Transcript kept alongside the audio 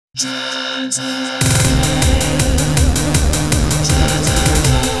Hey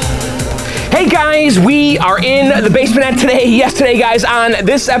guys, we are in the basement today, guys, on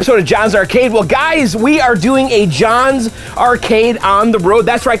this episode of John's Arcade. Well guys, we are doing a John's Arcade on the road.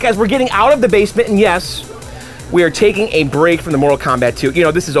 That's right guys, we're getting out of the basement, and yes, we are taking a break from the Mortal Kombat 2. You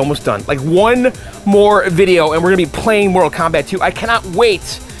know, this is almost done. Like one more video and we're gonna be playing Mortal Kombat 2. I cannot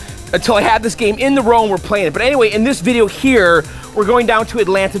wait until I have this game in the row and we're playing it. But anyway, in this video here, we're going down to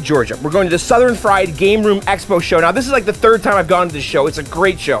Atlanta, Georgia. We're going to the Southern-Fried Game Room Expo show. Now, this is like the third time I've gone to this show. It's a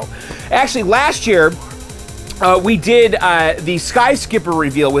great show. Actually, last year, we did the Sky Skipper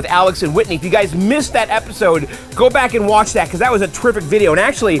reveal with Alex and Whitney. If you guys missed that episode, go back and watch that because that was a terrific video. And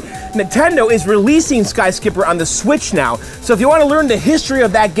actually, Nintendo is releasing Sky Skipper on the Switch now. So if you want to learn the history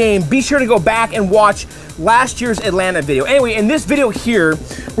of that game, be sure to go back and watch last year's Atlanta video. Anyway, in this video here,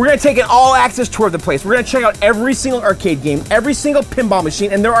 we're going to take an all-access tour of the place. We're going to check out every single arcade game, every single pinball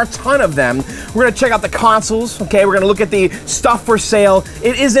machine, and there are a ton of them. We're going to check out the consoles, okay? We're going to look at the stuff for sale.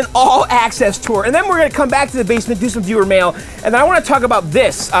 It is an all-access tour. And then we're going to come back to the basement, do some viewer mail, and then I want to talk about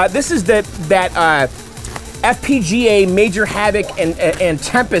this. This is that FPGA Major Havoc and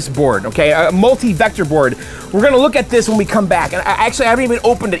Tempest board, okay? A multi-vector board. We're gonna look at this when we come back. And I haven't even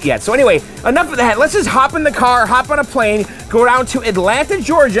opened it yet. So anyway, enough of that. Let's just hop in the car, hop on a plane, go down to Atlanta,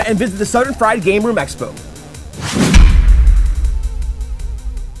 Georgia, and visit the Southern-Fried Game Room Expo.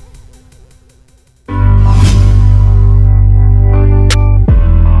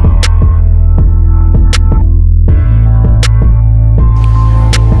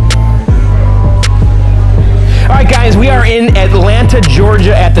 We are in Atlanta,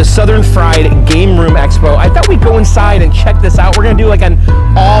 Georgia at the Southern-Fried Game Room Expo. I thought we'd go inside and check this out. We're gonna do like an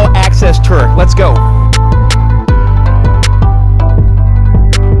all-access tour. Let's go.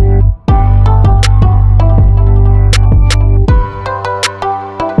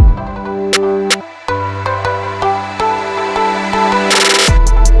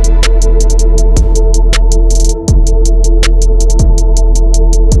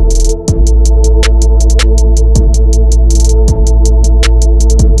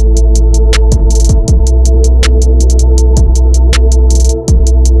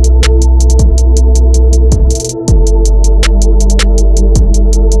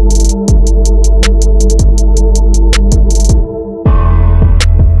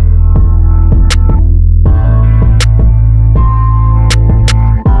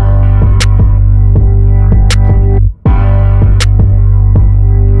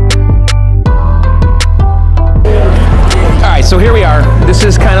 So here we are. This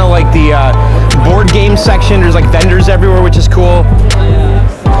is kind of like the board game section. There's like vendors everywhere, which is cool.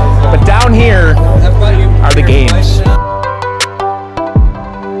 But down here are the games.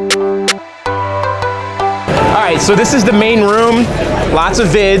 All right, so this is the main room. Lots of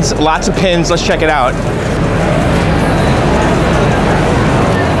vids, lots of pins. Let's check it out.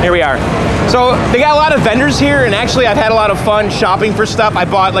 Here we are. So they got a lot of vendors here, and actually I've had a lot of fun shopping for stuff. I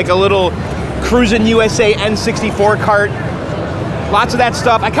bought like a little Cruisin' USA N64 cart. Lots of that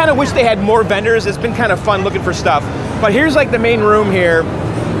stuff. I kind of wish they had more vendors. It's been kind of fun looking for stuff. But here's like the main room here.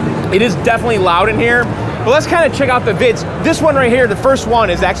 It is definitely loud in here. But let's kind of check out the vids. This one right here, the first one,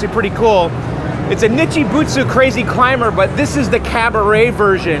 is actually pretty cool. It's a Nichibutsu Crazy Climber, but this is the Cabaret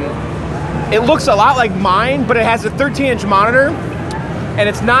version. It looks a lot like mine, but it has a 13-inch monitor, and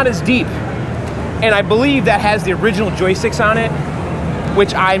it's not as deep. And I believe that has the original joysticks on it,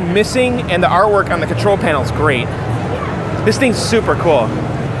 which I'm missing, and the artwork on the control panel is great. This thing's super cool.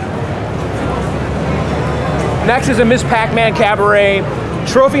 Next is a Miss Pac-Man Cabaret,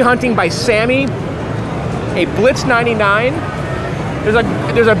 Trophy Hunting by Sammy, a Blitz 99.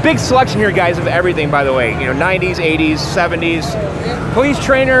 There's a big selection here, guys, of everything, by the way. You know, 90s, 80s, 70s. Police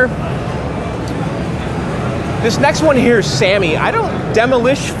Trainer. This next one here is Sammy.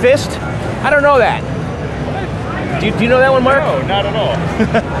 Demolish Fist. I don't know that. Do you know that one, Mark? No, not at all.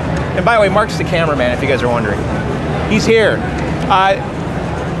 And by the way, Mark's the cameraman, if you guys are wondering. He's here.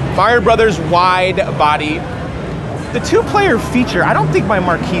 Mario Brothers Wide Body. The two-player feature, I don't think my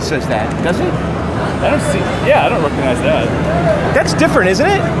marquee says that, does it? I don't see, yeah, I don't recognize that. That's different, isn't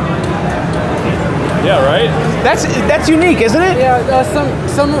it? Yeah, right? That's unique, isn't it? Yeah,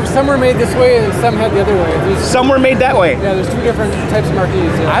 some were made this way and some had the other way. Some were made that way. Yeah, there's two different types of marquees.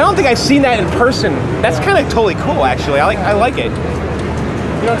 Yeah. I don't think I've seen that in person. That's kind of totally cool, actually. I like it.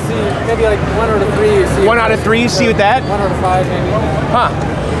 You don't see, maybe like 1 out of 3 you see. 1 out of 3 you see with that? 1 out of 5 maybe. Huh.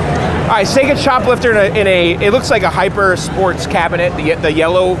 All right, Sega Choplifter in a it looks like a Hyper Sports cabinet, the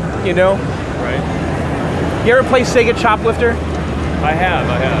yellow, you know? Right. You ever play Sega Choplifter? I have.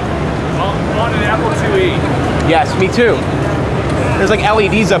 On an Apple IIe. Yes, me too. There's like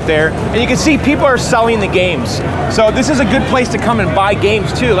LEDs up there, and you can see people are selling the games. So this is a good place to come and buy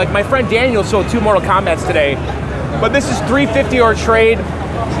games too. Like my friend Daniel sold 2 Mortal Kombats today, but this is $350 or trade.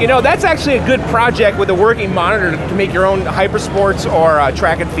 You know, that's actually a good project with a working monitor to make your own Hypersports or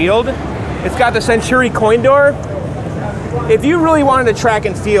track and field. It's got the Century coin door. If you really wanted a track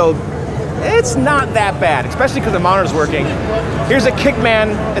and field, it's not that bad, especially because the monitor's working. Here's a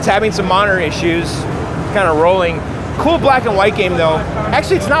Kickman that's having some monitor issues, kind of rolling. Cool black and white game though.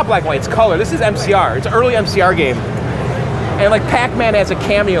 Actually, it's not black and white, it's color. This is MCR, it's an early MCR game. And like Pac-Man has a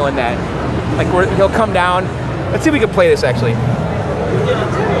cameo in that. Like where he'll come down. Let's see if we can play this actually.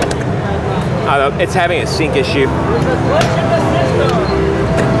 It's having a sync issue.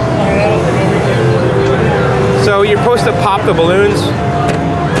 So you're supposed to pop the balloons.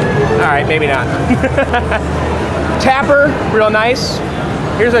 All right, maybe not. Tapper, real nice.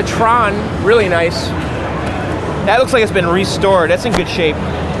 Here's a Tron, really nice. That looks like it's been restored. That's in good shape.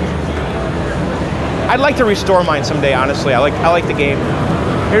 I'd like to restore mine someday, honestly. I like the game.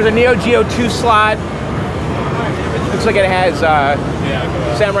 Here's a Neo Geo 2 slot. Looks like it has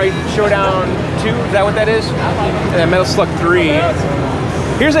Samurai Showdown 2, is that what that is? And then Metal Slug 3.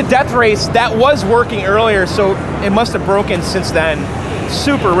 Here's a Death Race that was working earlier, so it must have broken since then.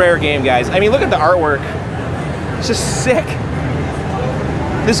 Super rare game, guys. I mean, look at the artwork. It's just sick.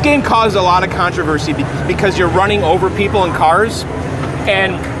 This game caused a lot of controversy because you're running over people in cars,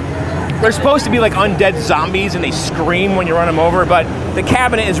 and they're supposed to be like undead zombies and they scream when you run them over, but the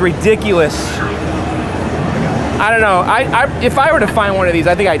cabinet is ridiculous. I don't know. If I were to find one of these,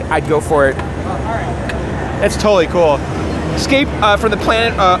 I think I'd go for it. That's totally cool. Escape from the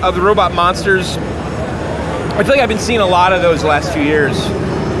Planet of the Robot Monsters. I feel like I've been seeing a lot of those the last few years,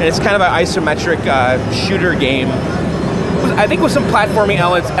 and it's kind of an isometric shooter game. I think with some platforming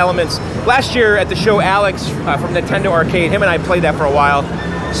elements. Last year at the show, Alex from Nintendo Arcade, him and I played that for a while.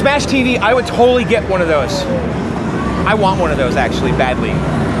 Smash TV, I would totally get one of those. I want one of those actually, badly.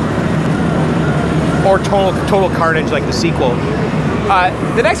 Or Total Carnage, like the sequel.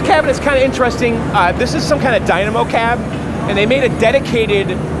 The next cabinet is kind of interesting. This is some kind of dynamo cab, and they made a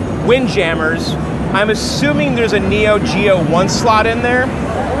dedicated Windjammers. I'm assuming there's a Neo Geo 1 slot in there.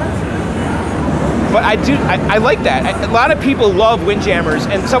 But I like that. A lot of people love Windjammers,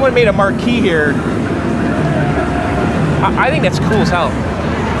 and someone made a marquee here. I think that's cool as hell.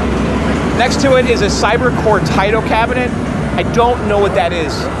 Next to it is a Cybercore Taito cabinet. I don't know what that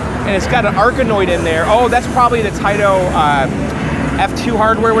is. And it's got an Arkanoid in there. Oh, that's probably the Taito F2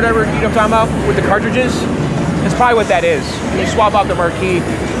 hardware, whatever, you know what I'm talking about, with the cartridges. That's probably what that is. You swap out the marquee.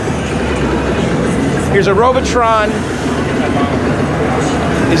 Here's a Robotron.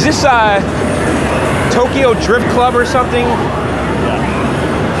 Is this Tokyo Drift Club or something?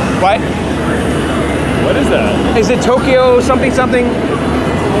 What? What is that? Is it Tokyo something something?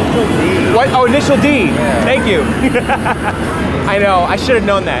 Initial D. What? Oh, Initial D. Yeah. Thank you. I know. I should have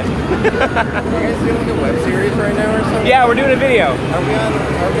known that. Are you guys doing a web series right now or something? Yeah, we're doing a video. Are we on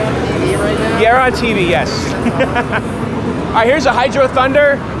TV right now? Yeah, we're on TV, yes. All right, here's a Hydro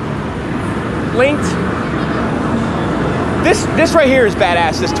Thunder. Linked. This right here is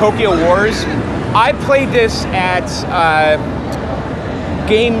badass, this Tokyo Wars. I played this at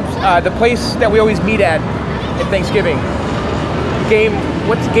the place that we always meet at Thanksgiving.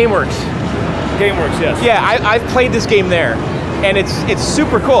 What's GameWorks? GameWorks, yes. Yeah, I've played this game there, and it's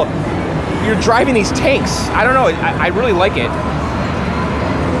super cool. You're driving these tanks. I don't know, I really like it.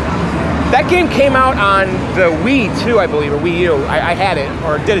 That game came out on the Wii too, I believe, or Wii U. I had it,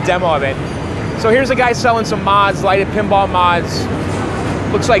 or did a demo of it. So here's a guy selling some mods, lighted pinball mods.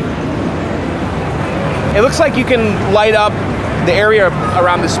 It looks like you can light up the area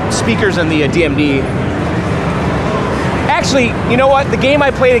around the speakers and the DMD. Actually, you know what? The game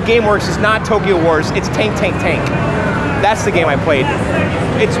I played at GameWorks is not Tokyo Wars, it's Tank Tank Tank. That's the game I played.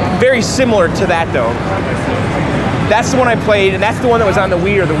 It's very similar to that though. That's the one I played, and that's the one that was on the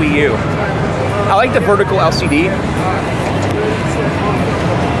Wii or the Wii U. I like the vertical LCD.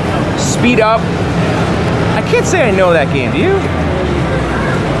 Speed Up. I can't say I know that game, do you?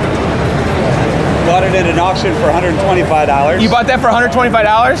 Bought it at an auction for $125. You bought that for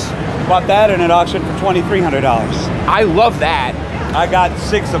 $125? Bought that at an auction for $2,300. I love that. I got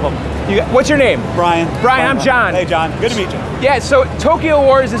 6 of them. What's your name? Brian. Brian, I'm John. Hey, John. Good to meet you. Yeah, so Tokyo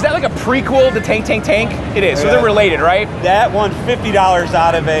Wars, is that like a prequel to Tank Tank Tank? It is, so they're related, right? That won $50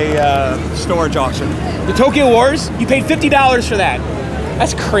 out of a storage auction. The Tokyo Wars, you paid $50 for that.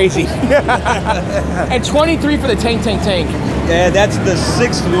 That's crazy. And 23 for the tank. Yeah, that's the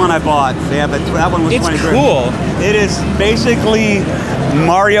 6th one I bought. Yeah, but that one was It's 23. cool. It is basically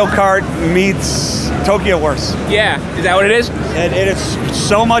Mario Kart meets Tokyo Wars. Yeah, is that what it is? And it is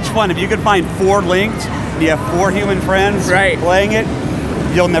so much fun. If you can find 4 links, you have 4 human friends playing it,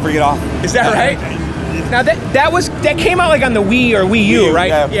 you'll never get off. Is that right? Now that came out like on the Wii or Wii U, right?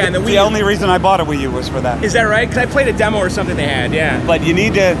 Yeah, and the Wii the U. only reason I bought a Wii U was for that. Is that right? Because I played a demo or something they had, yeah. But you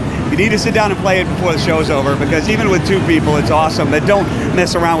need to sit down and play it before the show's over, because even with 2 people, it's awesome. But don't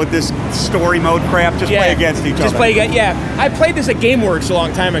mess around with this story mode crap. Just play against each other. Just play against, yeah. I played this at GameWorks a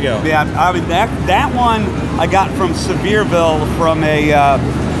long time ago. Yeah, I mean that one I got from Sevierville from a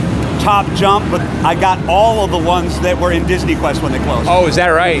Top Jump, but I got all of the ones that were in Disney Quest when they closed. Oh, is that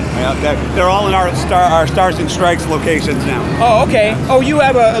right? Yeah, they're all in our Stars and Strikes locations now. Oh, okay. Oh, you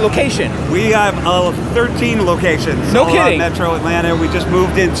have a location. We have 13 locations. No kidding. Metro Atlanta. We just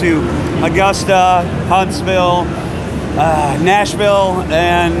moved into Augusta, Huntsville, Nashville,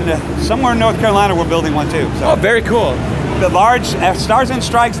 and somewhere in North Carolina we're building one too. So. Oh, very cool. The large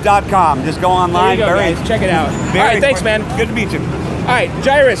starsandstrikes.com. Just go online. There you go, guys. Check it out. All right, thanks, man. Good to meet you. All right,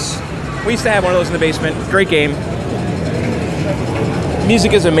 Gyrus. We used to have one of those in the basement. Great game.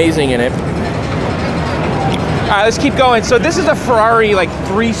 Music is amazing in it. All right, let's keep going. So this is a Ferrari like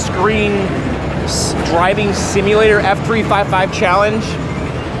 3-screen driving simulator F355 challenge.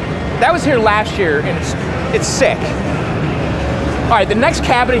 That was here last year, and it's sick. All right, the next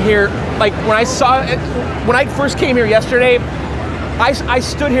cabinet here, like when I saw it, when I first came here yesterday, I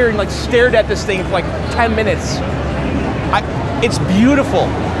stood here and like stared at this thing for like 10 minutes. It's beautiful.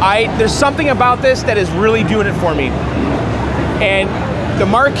 There's something about this that is really doing it for me. And the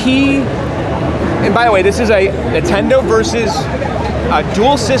marquee, and by the way, this is a Nintendo versus a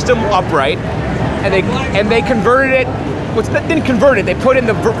dual system upright, and they converted it. Didn't convert it. They put in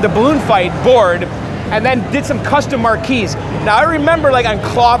the balloon fight board, and then did some custom marquees. Now I remember like on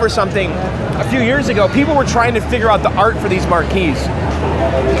Clov or something a few years ago, people were trying to figure out the art for these marquees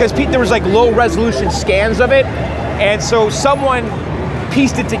because there was like low resolution scans of it. And so someone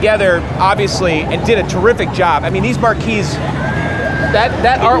pieced it together, obviously, and did a terrific job. I mean, these marquees,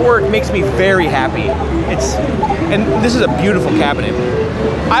 that artwork makes me very happy. And this is a beautiful cabinet.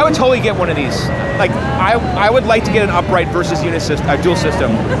 I would totally get one of these. Like, I would like to get an upright versus dual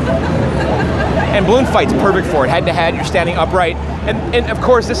system. And balloon fight's perfect for it. Head to head, you're standing upright. And of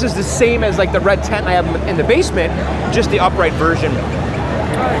course, this is the same as like the red tent I have in the basement, just the upright version.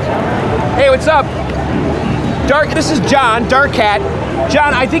 Hey, what's up? This is John, Dark Cat.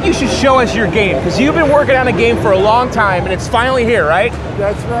 John, I think you should show us your game, because you've been working on a game for a long time, and it's finally here, right?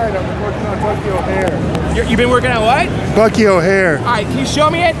 That's right, I've been working on Bucky O'Hare. You've been working on what? Bucky O'Hare. All right, can you show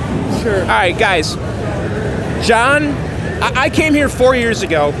me it? Sure. All right, guys. John, I came here 4 years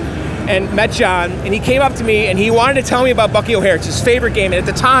ago and met John, and he came up to me, and he wanted to tell me about Bucky O'Hare. It's his favorite game, and at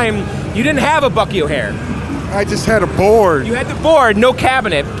the time, you didn't have a Bucky O'Hare. I just had a board. You had the board, no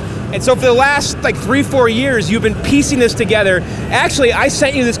cabinet. And so for the last like 3-4 years, you've been piecing this together. Actually, I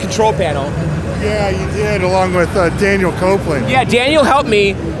sent you this control panel. Yeah, you did, along with Daniel Copeland. Yeah, Daniel helped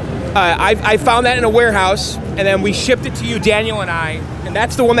me. I found that in a warehouse, and then we shipped it to you, Daniel and I, and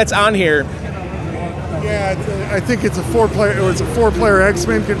that's the one that's on here. Yeah, I think it's a 4-player. It was a 4-player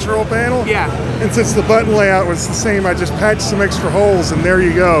X-Men control panel. Yeah. And since the button layout was the same, I just patched some extra holes, and there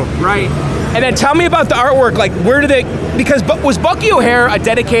you go. Right. And then tell me about the artwork. Like, where did it? Because was Bucky O'Hare a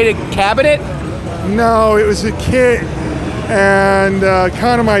dedicated cabinet? No, it was a kit, and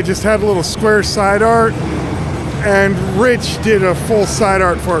Economite just had a little square side art, and Rich did a full side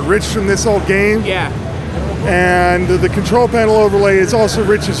art for it. Rich from This Old Game. Yeah. And the control panel overlay is also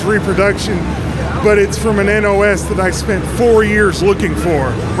Rich's reproduction, but it's from an NOS that I spent 4 years looking for.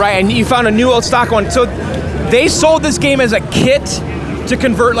 Right, and you found a new old stock one. So they sold this game as a kit to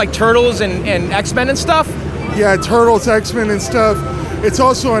convert like Turtles and X-Men and stuff? Yeah, Turtles, X-Men and stuff. It's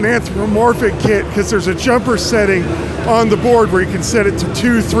also an anthropomorphic kit because there's a jumper setting on the board where you can set it to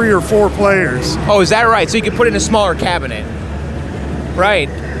 2, 3, or 4 players. Oh, is that right? So you can put it in a smaller cabinet. Right.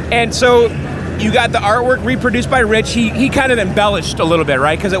 And so you got the artwork reproduced by Rich. He kind of embellished a little bit,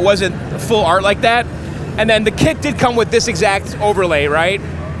 right? Because it wasn't full art like that. And then the kit did come with this exact overlay, right?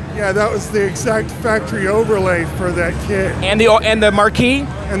 Yeah, that was the exact factory overlay for that kit. And the marquee?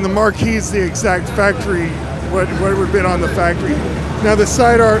 And the marquee is the exact factory, what would have been on the factory. Now the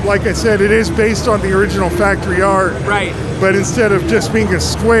side art, like I said, it is based on the original factory art. Right. But instead of just being a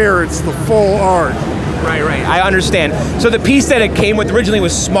square, it's the full art. Right, right. I understand. So the piece that it came with originally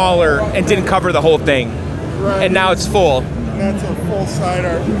was smaller and didn't cover the whole thing. Right. And now it's full. That's a full side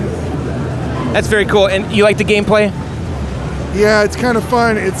art. That's very cool. And you like the gameplay? Yeah, it's kind of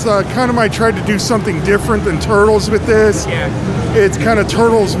fun. It's kind of I tried to do something different than Turtles with this. Yeah. It's kind of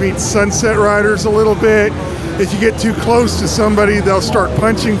Turtles meets Sunset Riders a little bit. If you get too close to somebody, they'll start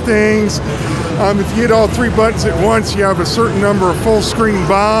punching things. If you hit all 3 buttons at once, you have a certain number of full screen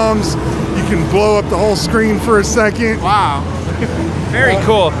bombs. You can blow up the whole screen for a second. Wow. Very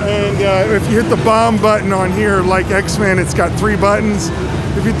cool. And if you hit the bomb button on here, like X-Men, it's got 3 buttons.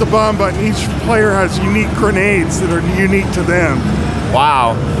 If you hit the bomb button, each player has unique grenades that are unique to them.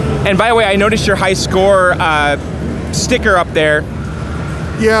 Wow. And by the way, I noticed your high score sticker up there.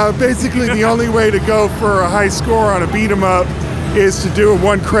 Yeah, basically the only way to go for a high score on a beat 'em up is to do a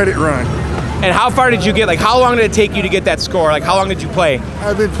 1 credit run. And how far did you get? Like, how long did it take you to get that score? Like, how long did you play?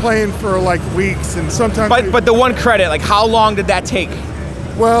 I've been playing for like weeks, and sometimes. But the 1 credit, like, how long did that take?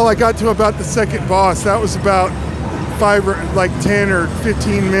 Well, I got to about the second boss. That was about 10 or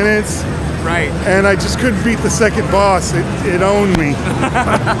 15 minutes. Right. And I just couldn't beat the second boss. It owned me.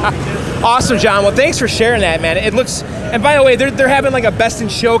 Awesome, John. Well, thanks for sharing that, man. It looks. And by the way, they're having like a best in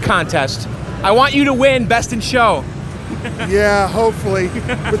show contest. I want you to win best in show. Yeah, hopefully.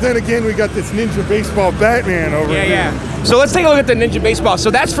 But then again, we got this Ninja Baseball Batman over here. Yeah. So let's take a look at the Ninja Baseball. So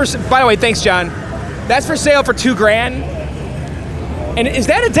that's for. By the way, thanks, John. That's for sale for $2,000. And is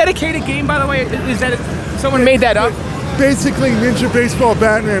that a dedicated game, by the way? Is that someone made that up? Basically, Ninja Baseball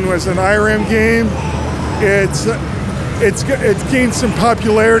Batman was an IRM game. It's gained some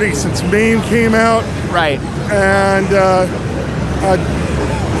popularity since MAME came out. Right.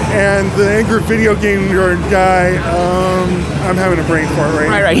 And the Angry Video Game Nerd guy, I'm having a brain fart right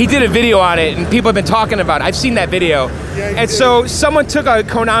now. Right. He did a video on it, and people have been talking about it. I've seen that video. Yeah, and so someone took a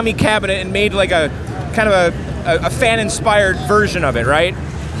Konami cabinet and made like a kind of a fan-inspired version of it, right?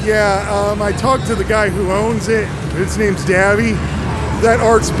 Yeah, I talked to the guy who owns it. His name's Davey. That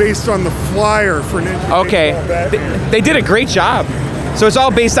art's based on the flyer for Ninja Baseball Batman. They did a great job. So it's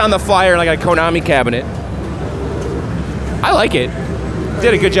all based on the flyer, like a Konami cabinet. I like it.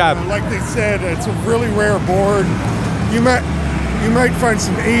 Did a good job. Like they said, it's a really rare board. You might find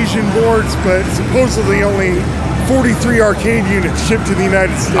some Asian boards, but supposedly only 43 arcade units shipped to the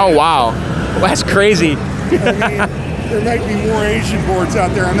United States. Oh wow, well, that's crazy. I mean, there might be more Asian boards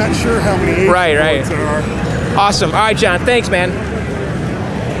out there. I'm not sure how many Asian boards there are. Awesome. All right, John. Thanks, man.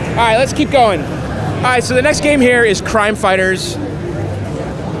 All right, let's keep going. All right, so the next game here is Crime Fighters.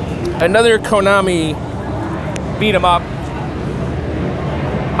 Another Konami beat 'em up.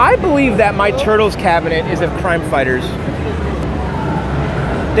 I believe that my Turtles cabinet is of Crime Fighters.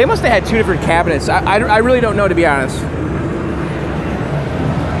 They must have had 2 different cabinets. I really don't know, to be honest.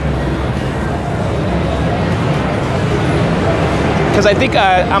 Because I think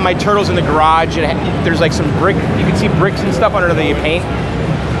on my Turtles in the garage, there's like some brick, you can see bricks and stuff under the paint.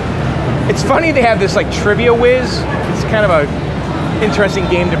 It's funny they have this like trivia whiz. It's kind of a interesting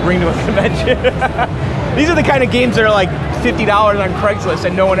game to bring to a convention. These are the kind of games that are like $50 on Craigslist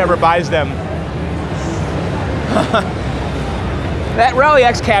and no one ever buys them. That Rally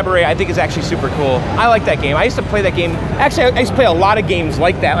X Cabaret I think is actually super cool. I like that game. I used to play that game. Actually, I used to play a lot of games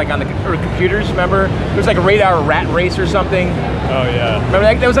like that, like on the computers, remember? There was like a Radar Rat Race or something. Oh yeah. Remember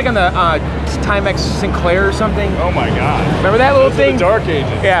that? That was like on the Timex Sinclair or something. Oh my god. Remember that little thing? The Dark Ages.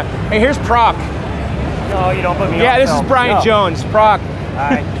 Yeah. Hey, here's Proc. No, you don't put me on. Yeah, this is Brian Jones, Proc.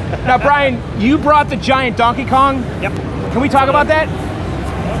 Hi. Now, Brian, you brought the giant Donkey Kong. Yep. Can we talk about that?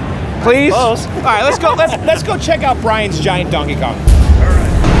 Please? Close. All right, let's go. Let's go check out Brian's giant Donkey Kong.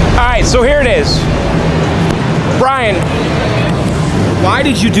 All right, so here it is. Brian, why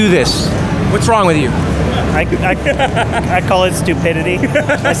did you do this? What's wrong with you? I call it stupidity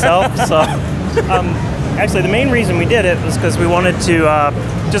myself. So, actually, the main reason we did it was because we wanted to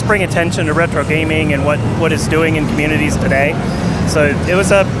just bring attention to retro gaming and what it's doing in communities today. So it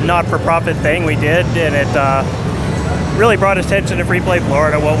was a not-for-profit thing we did, and it really brought attention to Free Play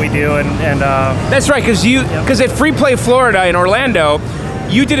Florida, what we do, and that's right, because at Free Play Florida in Orlando,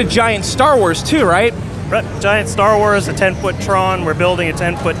 you did a giant Star Wars too, right? Giant Star Wars, a 10-foot Tron. We're building a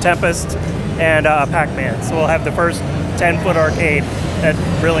 10-foot Tempest and a Pac-Man. So we'll have the first 10-foot arcade that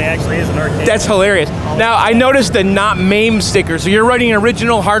really actually is an arcade. That's hilarious. Now I noticed the not MAME sticker. So you're running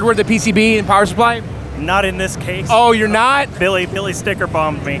original hardware, the PCB and power supply? Not in this case. Oh, you're not? Billy sticker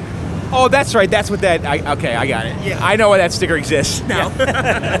bombed me. Oh, that's right. That's what that. Okay, I got it. Yeah. I know why that sticker exists now.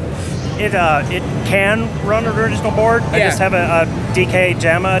 It can run an original board. I just have a DK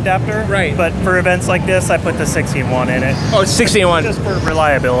JAMA adapter. Right. But for events like this, I put the 16-1 in it. Oh, it's 16-1. Just for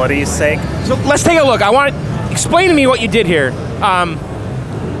reliability's sake. So let's take a look. I want to explain to me what you did here.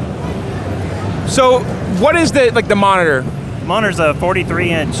 So what is the monitor? The monitor's a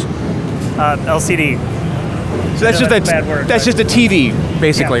 43-inch LCD. So that's just a bad word. That's just a TV,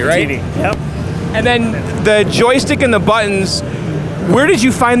 basically, yeah, right? TV. Yep. And then the joystick and the buttons. Where did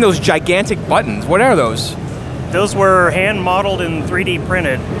you find those gigantic buttons? What are those? Those were hand modeled and 3D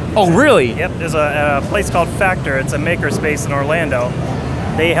printed. Oh, really? Yep. There's a place called Factor. It's a makerspace in Orlando.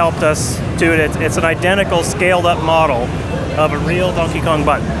 They helped us do it. It's an identical scaled up model of a real Donkey Kong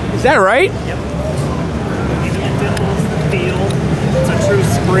button. Is that right? Yep. Feel. It's a true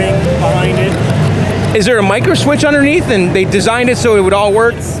spring behind it. Is there a micro switch underneath, and they designed it so it would all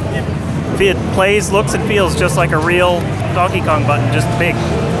work? It plays, looks, and feels just like a real Donkey Kong button, just big.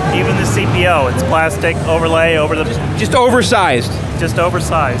 Even the CPO, it's plastic overlay over the... Just oversized. Just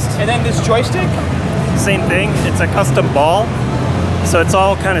oversized. And then this joystick? Same thing. It's a custom ball, so it's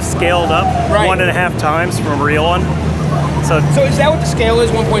all kind of scaled up, right. 1.5 times from a real one. So is that what the scale is?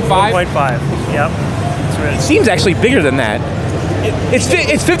 1.5? 1.5. Yep. That's right. It seems actually bigger than that. It's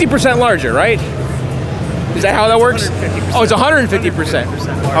 50% larger, right? Is that how that works? 150%. Oh, it's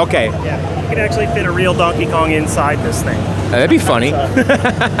 150%. Okay. Yeah, you can actually fit a real Donkey Kong inside this thing. That'd be funny. But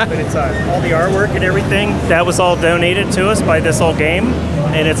it's all the artwork and everything, that was all donated to us by this old game,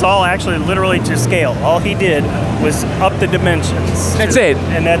 and it's all actually literally to scale. All he did was up the dimensions. That's it.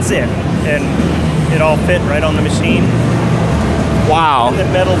 And that's it. And it all fit right on the machine. Wow. And the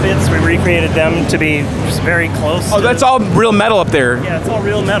metal bits, we recreated them to be just very close. Oh, that's all real metal up there. Yeah, it's all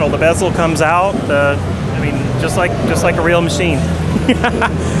real metal. The bezel comes out. Just like a real machine.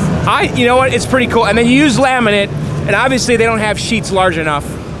 You know what? It's pretty cool. And then you use laminate, and obviously they don't have sheets large enough.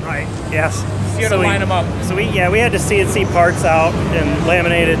 Right. Yes. You had to line them up. So we had to CNC parts out and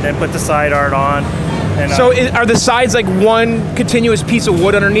laminate it, and then put the side art on. And, so are the sides like one continuous piece of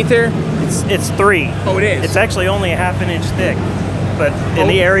wood underneath there? It's 3. Oh, it is. It's actually only a 1/2 inch thick. But in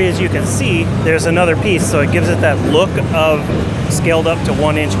the areas you can see, there's another piece, so it gives it that look of scaled up to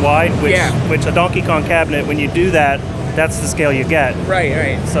 1 inch wide, which a Donkey Kong cabinet, when you do that, that's the scale you get. Right,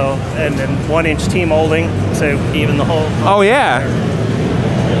 right. So, and then 1 inch T-molding, so even the whole... Oh, yeah.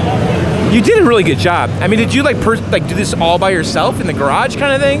 You did a really good job. I mean, did you do this all by yourself in the garage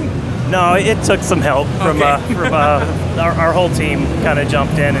kind of thing? No, it took some help from our whole team kind of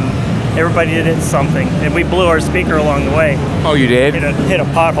jumped in, and everybody did something, and we blew our speaker along the way. Oh, you did? Hit a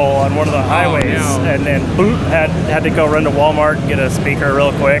pothole on one of the highways, and then boom, had to go run to Walmart and get a speaker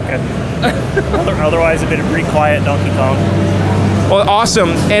real quick. And otherwise, it'd been a pretty quiet Donkey Kong. Well, awesome.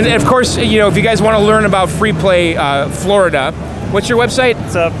 And of course, if you guys want to learn about Free Play Florida, what's your website?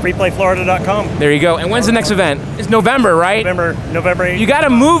 It's freeplayflorida.com. There you go. And when's the next event? It's November, right? November 8th. You got to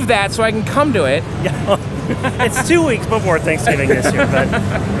move that so I can come to it. Yeah. It's 2 weeks before Thanksgiving this year, but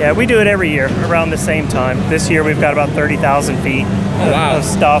yeah, we do it every year around the same time. This year we've got about 30,000 feet of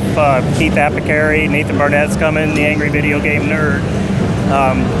stuff. Keith Apicary, Nathan Barnett's coming, the Angry Video Game Nerd.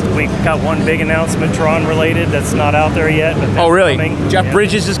 We got one big announcement, Tron related, that's not out there yet. But oh, really? Coming. Jeff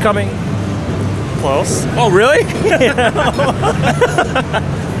Bridges is coming? Close. Oh, really?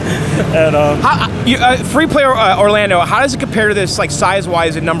 And, Free Play Orlando, how does it compare to this, like,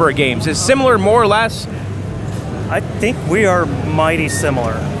 size-wise and number of games? Is it similar, more or less? I think we are mighty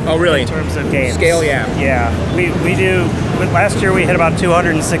similar. Oh, really? In terms of games. Scale, yeah. Yeah. We do, last year we hit about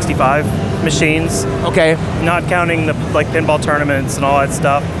 265 machines. Okay. Not counting the pinball tournaments and all that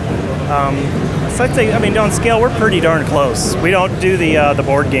stuff. So I'd say, on scale, we're pretty darn close. We don't do the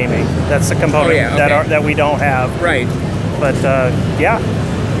board gaming. That's a component that we don't have. Right. But yeah.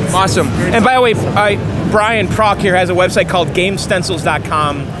 Awesome. And by the way, Brian Prock here has a website called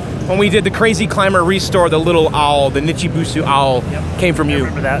GameStencils.com. When we did the Crazy Climber restore, the little owl, the Nichibusu owl, came from you. I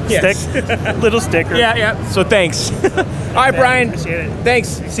remember that. Yes. Stick. Little sticker. Yeah. So thanks. All right, Brian. Appreciate it. Thanks.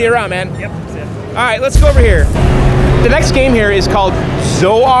 See you around, man. Yep. See ya. All right, let's go over here. The next game here is called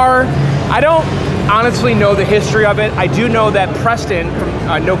Zoar. I don't honestly know the history of it. I do know that Preston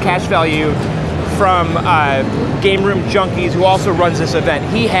from No Cash Value from Game Room Junkies, who also runs this event,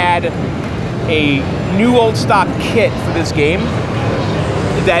 he had a new old stock kit for this game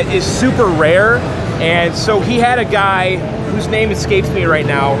that is super rare, and so he had a guy whose name escapes me right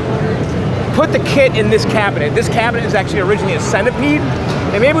now put the kit in this cabinet. This cabinet is actually originally a centipede,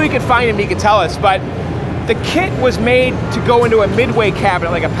 and maybe we could find him, he could tell us, but the kit was made to go into a midway cabinet,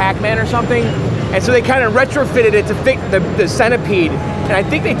 like a Pac-Man or something, and so they kind of retrofitted it to fit the centipede, and I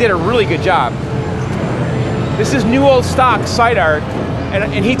think they did a really good job. This is new old stock side art,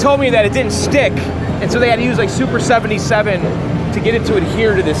 and he told me that it didn't stick, and so they had to use like Super 77 to get it to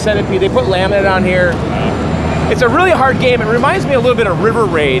adhere to this centipede. They put laminate on here. It's a really hard game. It reminds me a little bit of River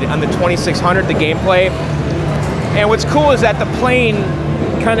Raid on the 2600, the gameplay. And what's cool is that the plane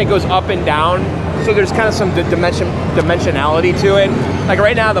kind of goes up and down, so there's kind of some dimensionality to it. Like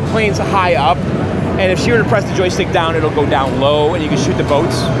right now, the plane's high up, And if she were to press the joystick down, it'll go down low and you can shoot the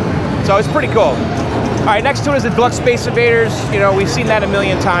boats. So it's pretty cool. All right, next to it is the Deluxe Space Invaders. You know, we've seen that a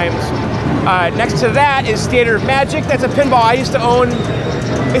million times. Next to that is Theater of Magic. That's a pinball I used to own.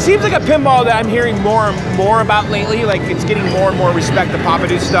 It seems like a pinball that I'm hearing more and more about lately. Like it's getting more and more respect to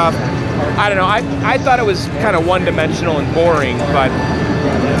Papadu stuff. I don't know, I thought it was kind of one-dimensional and boring, but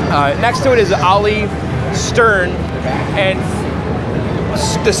next to it is Ollie Stern, and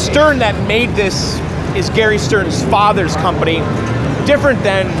the Stern that made this is Gary Stern's father's company. Different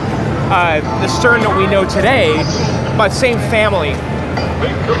than the Stern that we know today, but same family.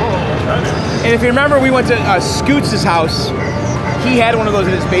 And if you remember, we went to Scoots' house. He had one of those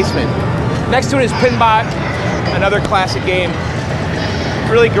in his basement. Next to it is Pinbot, another classic game.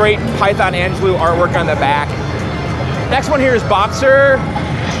 Really great Python Angelou artwork on the back. Next one here is Boxer.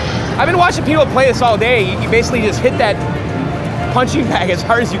 I've been watching people play this all day. You basically just hit that punching bag as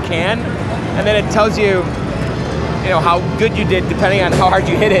hard as you can, and then it tells you, you know, how good you did depending on how hard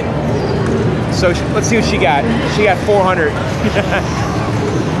you hit it. So let's see what she got. She got 400.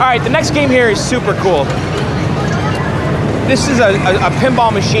 All right, the next game here is super cool. This is a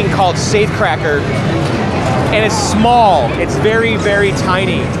pinball machine called Safecracker, and it's small. It's very, very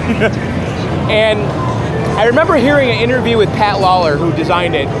tiny. And I remember hearing an interview with Pat Lawler, who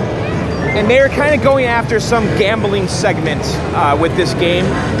designed it, and they were kind of going after some gambling segment with this game,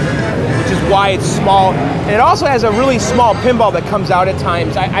 which is why it's small. And it also has a really small pinball that comes out at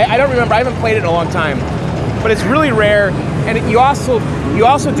times. I don't remember, I haven't played it in a long time, but it's really rare. And you also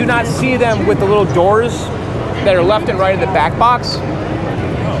do not see them with the little doors that are left and right of the back box.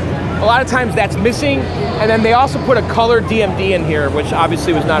 A lot of times that's missing, and then they also put a colored DMD in here, which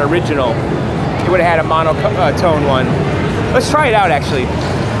obviously was not original. You would have had a monotone one. Let's try it out, actually.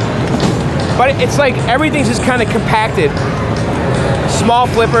 But it's like everything's just kind of compacted. Small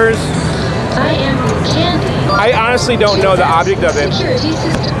flippers. I am Candy. I honestly don't know the object of it. Security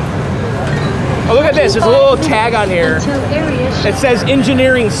system. Oh, look at this. There's a little tag on here that says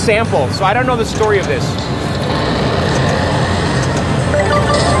engineering sample. So I don't know the story of this.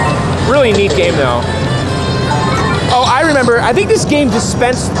 Really neat game, though. Oh, I remember. I think this game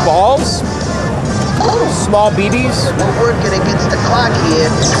dispensed balls. Small BBs. We're working against the clock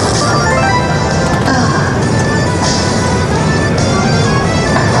here.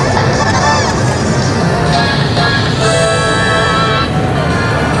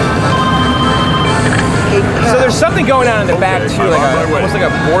 So there's something going on in the back too, like almost like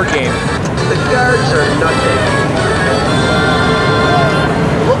a board game. The guards are nothing.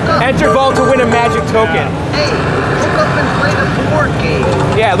 Enter vault to win a magic token. Hey, look up and play the board game.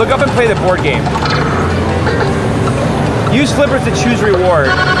 Yeah, look up and play the board game. Use flippers to choose reward.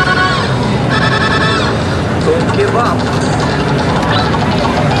 Don't give up.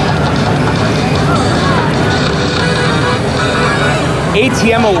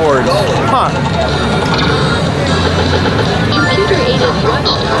 ATM awards. Huh. Computer-aided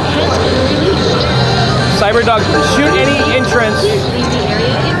watchdog has been released. Cyberdog, shoot any entrance. Please leave the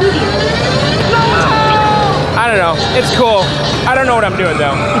area immediately. I don't know. It's cool. I don't know what I'm doing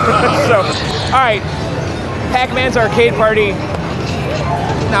though. So, all right. Pac-Man's Arcade Party.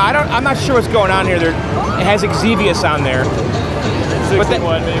 Now I'm not sure what's going on here. It has Exevious on there.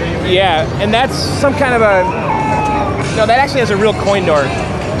 61 maybe. Yeah, and that's some kind of a. No, that actually has a real coin door.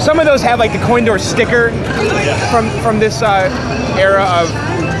 Some of those have like the coin door sticker from this era of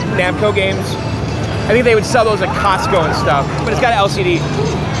Namco games. I think they would sell those at Costco and stuff, but it's got an LCD.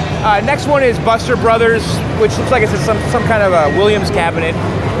 Next one is Buster Brothers, which looks like it's some kind of a Williams cabinet.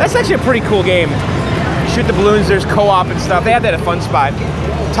 That's actually a pretty cool game. Shoot the balloons, there's co-op and stuff. They have that at Fun Spot.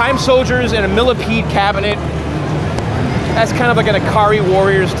 Time Soldiers and a Millipede cabinet. That's kind of like an Akari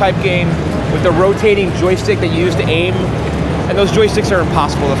Warriors type game with the rotating joystick that you use to aim. And those joysticks are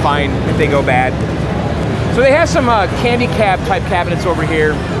impossible to find if they go bad. So they have some candy cab type cabinets over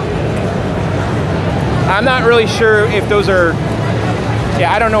here. I'm not really sure if those are,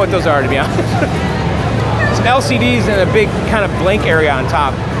 yeah, I don't know what those are, to be honest. Some LCDs and a big kind of blank area on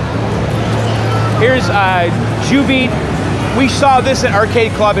top. Here's Jubeat. We saw this at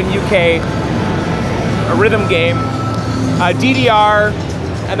Arcade Club in UK, a rhythm game. DDR,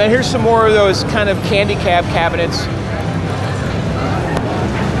 and then here's some more of those kind of candy cab cabinets.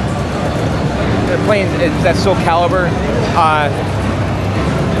 They're playing, that's Soul Calibur.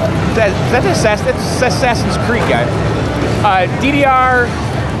 That's Assassin's Creed guy. DDR.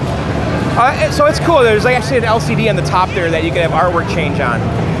 So it's cool. There's like actually an LCD on the top there that you can have artwork change on.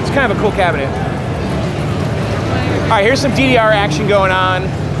 It's kind of a cool cabinet. All right, here's some DDR action going on.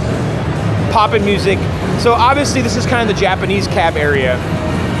 Poppin' music. So obviously this is kind of the Japanese cab area.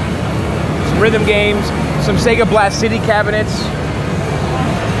 Some rhythm games, some Sega Blast City cabinets.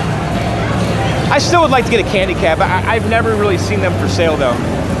 I still would like to get a candy cab. I've never really seen them for sale though.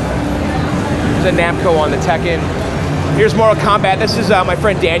 There's a Namco on the Tekken. Here's Mortal Kombat. This is my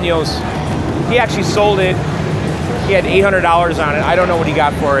friend Daniel's. He actually sold it. He had $800 on it. I don't know what he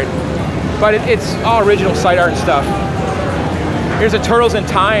got for it. But it's all original site art and stuff. Here's a Turtles in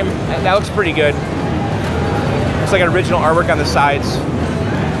Time. That looks pretty good. Looks like an original artwork on the sides.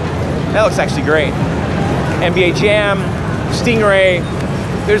 That looks actually great. NBA Jam, Stingray.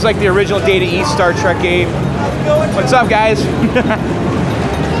 There's like the original Data East Star Trek game. What's up, guys?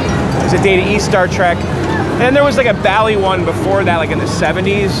 There's a Data East Star Trek. And there was like a Bally one before that, like in the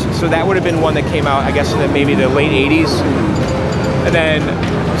 70s. So that would have been one that came out, I guess, in maybe the late 80s. And then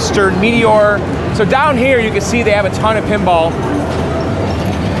Stern Meteor. So down here, you can see they have a ton of pinball.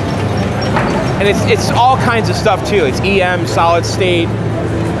 And it's all kinds of stuff too. It's EM, solid state,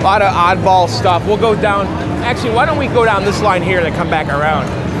 a lot of oddball stuff. We'll go down. Actually, why don't we go down this line here and then come back around?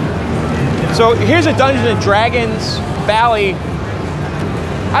 So here's a Dungeons and Dragons Bally.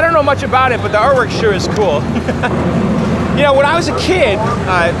 I don't know much about it, but the artwork sure is cool. You know, when I was a kid,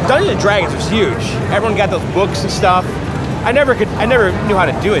 Dungeons and Dragons was huge. Everyone got those books and stuff. I never knew how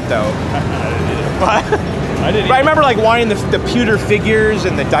to do it though. But I remember like wanting the pewter figures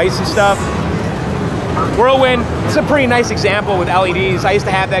and the dice and stuff. Whirlwind, it's a pretty nice example with LEDs. I used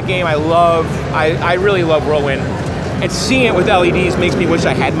to have that game. I really love Whirlwind. And seeing it with LEDs makes me wish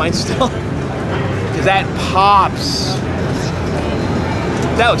I had mine still. Because that pops.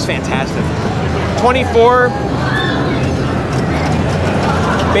 That looks fantastic. 24,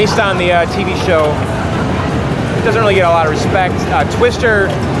 based on the TV show. It doesn't really get a lot of respect. Twister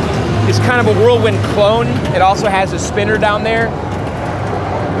is kind of a Whirlwind clone. It also has a spinner down there.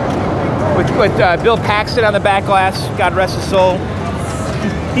 With Bill Paxton on the back glass, God rest his soul.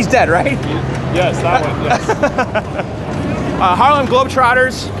 He's dead, right? Yes, that one, yes. Harlem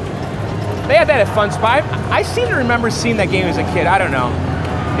Globetrotters. They had that at Fun Spot. I seem to remember seeing that game as a kid. I don't know.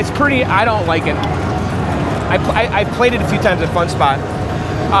 It's pretty, I don't like it. I played it a few times at Fun Spot.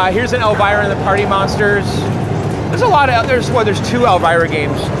 Here's an Elvira and the Party Monsters. There's a lot of, there's two Elvira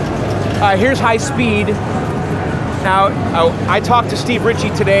games. Here's High Speed. Now, I talked to Steve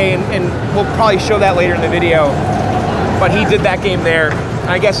Ritchie today, and we'll probably show that later in the video, but he did that game there. And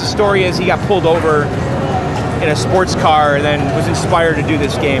I guess the story is he got pulled over in a sports car and then was inspired to do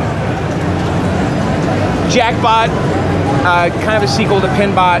this game. Jackbot, kind of a sequel to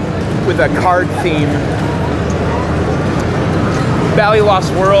Pinbot with a card theme. Bally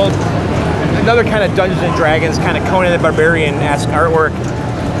Lost World, another kind of Dungeons and Dragons, kind of Conan the Barbarian-esque artwork.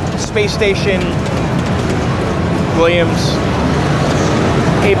 Space Station, Williams,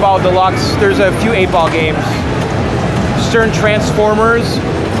 8-Ball Deluxe. There's a few 8-Ball games. Stern Transformers,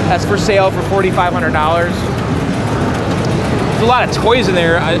 that's for sale for $4,500. There's a lot of toys in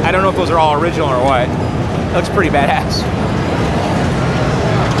there. I don't know if those are all original or what. It looks pretty badass.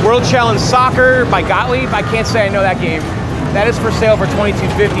 World Challenge Soccer by Gottlieb. I can't say I know that game. That is for sale for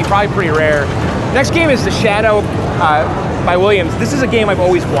 $22.50, probably pretty rare. Next game is The Shadow by Williams. This is a game I've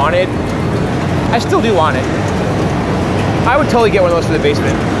always wanted. I still do want it. I would totally get one of those for the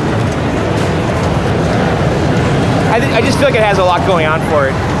basement. I just feel like it has a lot going on for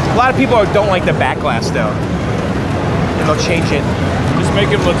it. A lot of people don't like the back glass though. And they'll change it. Just make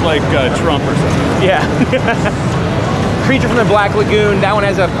him look like Trump or something. Yeah. Creature from the Black Lagoon. That one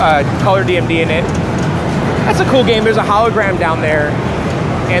has a color DMD in it. That's a cool game. There's a hologram down there.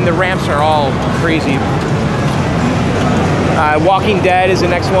 And the ramps are all crazy. Walking Dead is the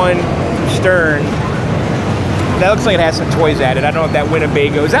next one. Stern. That looks like it has some toys added. I don't know if that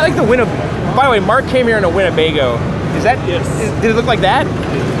Winnebago. Is that like the Winnebago? By the way, Mark came here in a Winnebago. Is that? Yes. Did it look like that?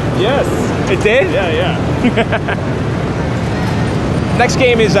 Yes. It did? Yeah. Next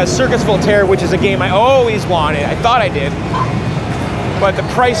game is Circus Voltaire, which is a game I always wanted. I thought I did. But the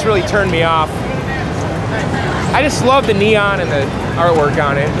price really turned me off. I just love the neon and the artwork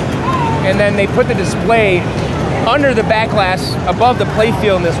on it. And then they put the display under the back glass above the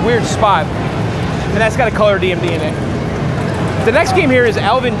playfield in this weird spot. And that's got a color DMD in it. The next game here is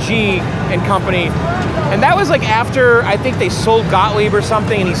Alvin G and Company. And that was like after, I think they sold Gottlieb or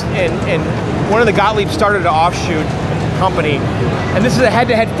something, and one of the Gottlieb started an offshoot company. And this is a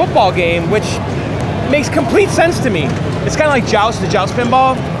head-to-head football game, which makes complete sense to me. It's kind of like Joust, the Joust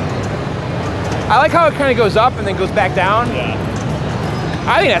Pinball. I like how it kind of goes up and then goes back down. Yeah.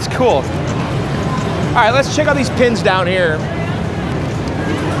 I think that's cool. All right, let's check out these pins down here.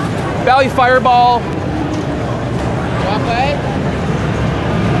 Bally Fireball.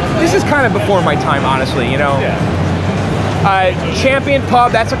 This is kind of before my time, honestly, you know? Yeah. Champion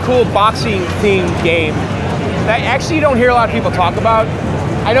Pub, that's a cool boxing themed game that actually you don't hear a lot of people talk about.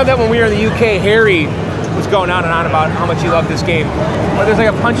 I know that when we were in the UK, Harry was going on and on about how much he loved this game. But there's like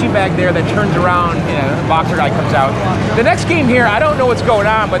a punching bag there that turns around and a boxer guy comes out. The next game here, I don't know what's going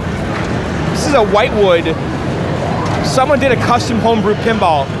on, but this is a Whitewood. Someone did a custom homebrew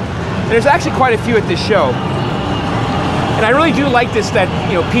pinball. There's actually quite a few at this show. And I really do like this that,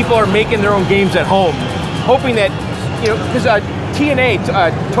 people are making their own games at home, hoping that, because TNA,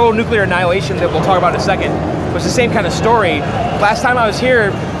 Total Nuclear Annihilation, that we'll talk about in a second, was the same kind of story. Last time I was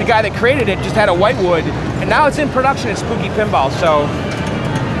here, the guy that created it just had a Whitewood, and now it's in production at Spooky Pinball, so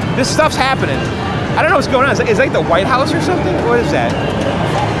this stuff's happening. I don't know what's going on. Is it like the White House or something? What is that?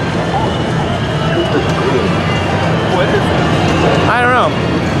 What is it? I don't know.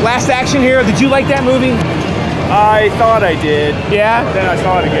 Last Action Hero, did you like that movie? I thought I did. Yeah? Then I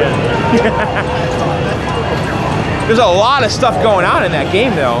saw it again. There's a lot of stuff going on in that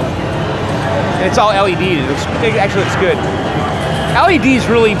game, though. And it's all LED. It actually looks good. LEDs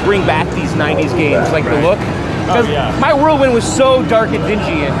really bring back these 90s games, like the look. Oh, yeah. My Whirlwind was so dark and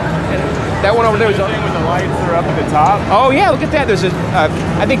dingy, and that one over there was... The thing with the lights that are up at the top? Oh, yeah, look at that. There's a...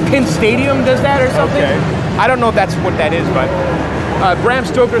 I think Penn Stadium does that or something. Okay. I don't know if that's what that is, but... Bram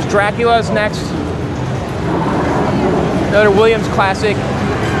Stoker's Dracula is next. Another Williams classic.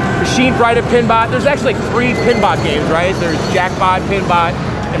 Machine Bride of Pinbot. There's actually like 3 Pinbot games, right? There's Jackbot, Pinbot,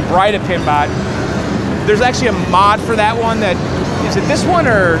 and Bride of Pinbot. There's actually a mod for that one that... Is it this one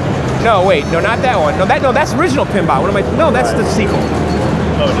or... No, wait. No, not that one. No, that's original Pinbot. What am I... No, that's the sequel.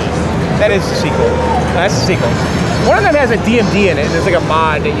 Oh, it is. That is the sequel. No, that's the sequel. One of them has a DMD in it, and there's like a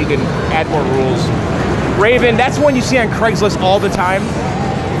mod that you can add more rules. Raven, that's one you see on Craigslist all the time.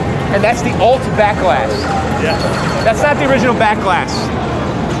 And that's the alt backglass. Yeah. That's not the original backglass.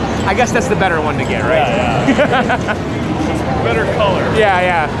 I guess that's the better one to get, right? Yeah. Better color.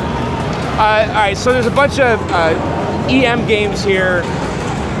 Yeah. All right, so there's a bunch of EM games here.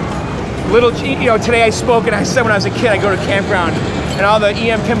 Today I spoke and I said when I was a kid, I go to campground and all the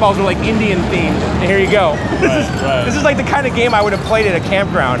EM pinballs were like Indian themed. And here you go. This is like the kind of game I would have played at a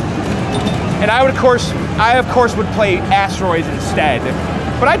campground. And I of course would play Asteroids instead.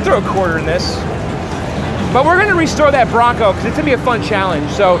 But I'd throw a quarter in this. But we're gonna restore that Bronco because it's gonna be a fun challenge.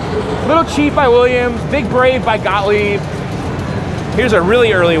 So, Little Chief by Williams, Big Brave by Gottlieb. Here's a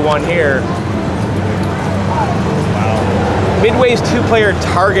really early one here. Wow. Midway's 2-player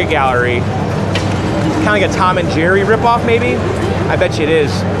Target Gallery. Kind of like a Tom and Jerry ripoff, maybe? I bet you it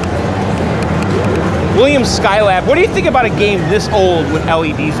is. Williams Skylab. What do you think about a game this old with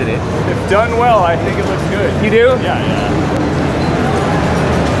LEDs in it? If done well, I think it looks good. You do? Yeah.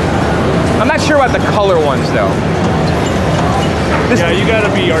 I'm not sure about the color ones, though. You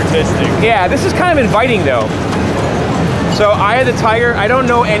gotta be artistic. Yeah, this is kind of inviting, though. So, Eye of the Tiger, I don't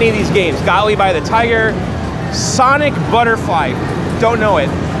know any of these games. Gottlieb Eye of the Tiger, Sonic Butterfly, don't know it.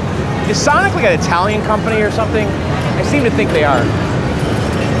 Is Sonic like an Italian company or something? I seem to think they are.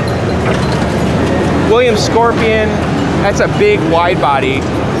 Williams Scorpion, that's a big wide body,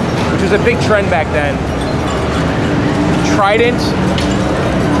 which was a big trend back then. Trident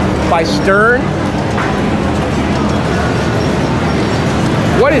by Stern.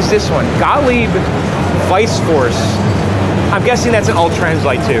 What is this one? Gottlieb Vice Force. I'm guessing that's an alt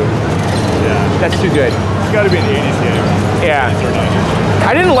translate too. Yeah. That's too good. It's gotta be an 80s game. Yeah.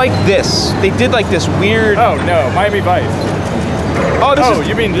 I didn't like this. They did like this weird... Oh no, Miami Vice. Oh,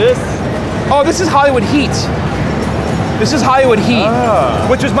 you mean this? Oh, this is Hollywood Heat. This is Hollywood Heat,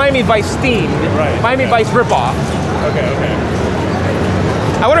 which was Miami Vice themed. Right. Miami Vice ripoff. Okay.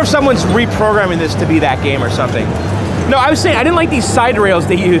 I wonder if someone's reprogramming this to be that game or something. No, I was saying, I didn't like these side rails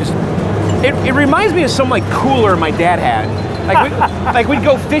they used. It reminds me of some like cooler my dad had. Like we'd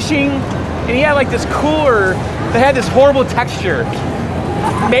go fishing and he had like this cooler that had this horrible texture.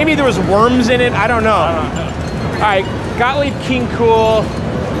 Maybe there was worms in it, I don't know. All right, Gottlieb King Cool.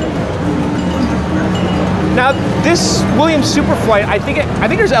 Now this Williams Superflight, I think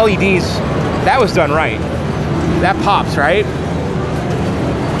there's LEDs. That was done right. That pops, right?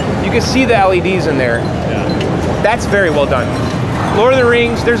 You can see the LEDs in there. Yeah. That's very well done. Lord of the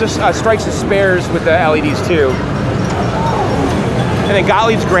Rings, there's a Strikes and Spares with the LEDs too. And then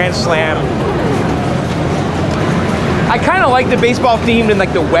Gottlieb's Grand Slam. I kind of like the baseball themed and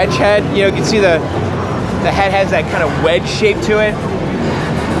like the wedge head. You can see the head has that kind of wedge shape to it.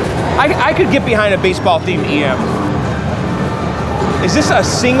 I could get behind a baseball themed EM. Is this a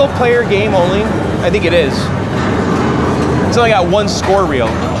single player game only? I think it is. It's only got one score reel.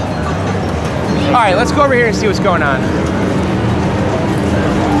 All right, let's go over here and see what's going on.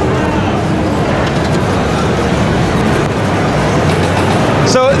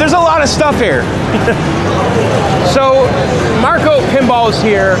 So there's a lot of stuff here. So Marco Pinball is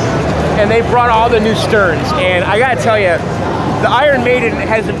here, and they brought all the new Sterns. And I gotta tell you, the Iron Maiden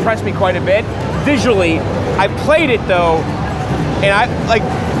has impressed me quite a bit. Visually, I played it though, and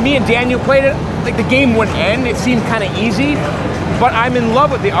me and Daniel played it, like the game wouldn't end. It seemed kind of easy, but I'm in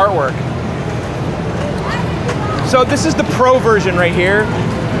love with the artwork. So this is the Pro version right here.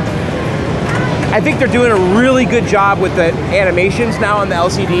 I think they're doing a really good job with the animations now on the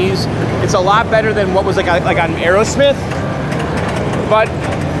LCDs. It's a lot better than what was like on Aerosmith. But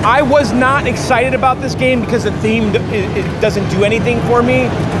I was not excited about this game because the theme it doesn't do anything for me.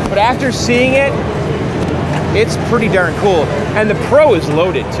 But after seeing it, it's pretty darn cool. And the Pro is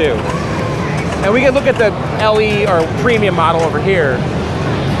loaded too. And we can look at the LE or premium model over here.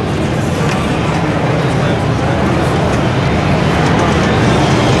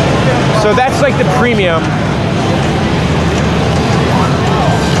 So that's like the premium.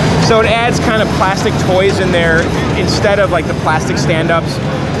 So it adds kind of plastic toys in there instead of like the plastic stand-ups.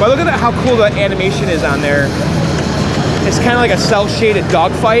 But look at that, how cool the animation is on there. It's kind of like a cel-shaded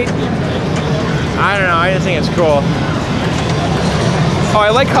dogfight. I don't know, I just think it's cool. Oh,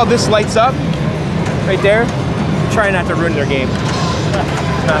 I like how this lights up right there. Try not to ruin their game.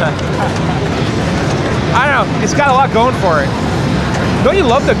 I don't know, it's got a lot going for it. Don't you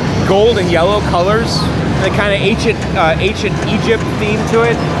love the gold and yellow colors? The kind of ancient Egypt theme to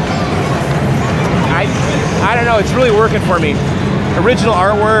it. I don't know, it's really working for me. Original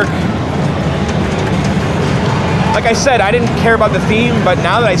artwork. Like I said, I didn't care about the theme, but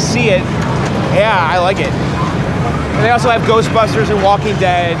now that I see it, yeah, I like it. And they also have Ghostbusters and Walking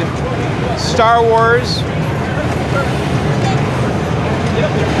Dead, Star Wars,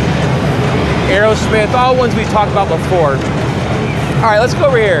 Aerosmith, all ones we talked about before. All right, let's go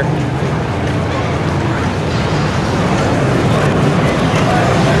over here.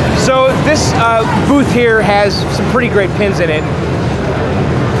 So this booth here has some pretty great pins in it.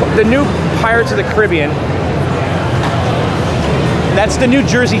 The new Pirates of the Caribbean. That's the new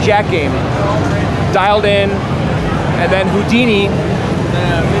Jersey Jack game. Dialed in, and then Houdini.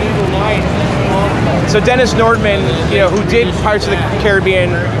 So Dennis Nordman, who did Pirates of the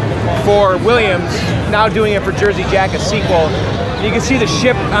Caribbean for Williams, now doing it for Jersey Jack, a sequel. You can see the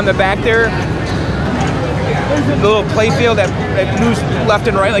ship on the back there. The little playfield that moves left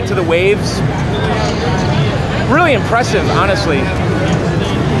and right, like to the waves. Really impressive, honestly.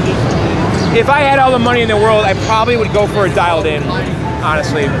 If I had all the money in the world, I probably would go for a dialed in,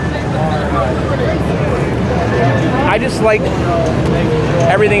 honestly. I just like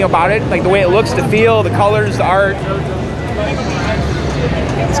everything about it, like the way it looks, the feel, the colors, the art.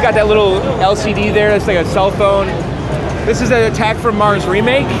 It's got that little LCD there, that's like a cell phone. This is an Attack from Mars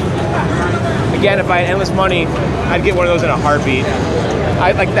remake. Again, if I had endless money, I'd get one of those in a heartbeat.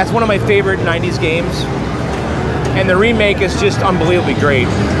 That's one of my favorite 90s games. And the remake is just unbelievably great.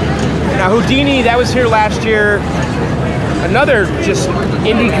 Now Houdini, that was here last year. Another just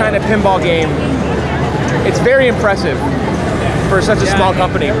indie kind of pinball game. It's very impressive for such a small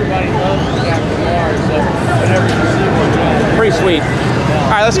company. Pretty sweet. All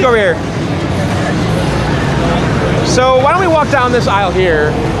right, let's go over here. So why don't we walk down this aisle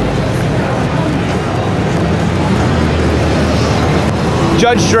here.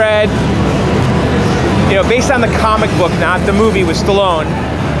 Judge Dredd, based on the comic book, not the movie with Stallone,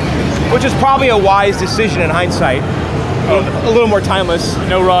 which is probably a wise decision in hindsight. A little more timeless.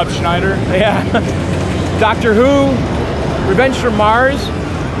 No Rob Schneider. Yeah. Doctor Who, Revenge from Mars.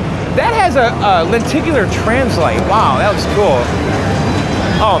 That has a lenticular translite. Wow, that was cool.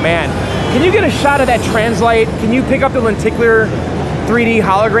 Oh man. Can you get a shot of that translite? Can you pick up the lenticular 3D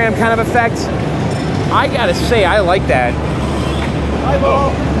hologram kind of effect? I gotta say, I like that.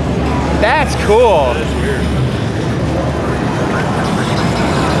 That's cool.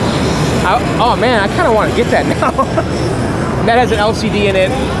 Oh man, I kind of want to get that now. That has an LCD in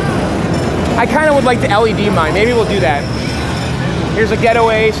it. I kind of would like to LED mine. Maybe we'll do that. Here's a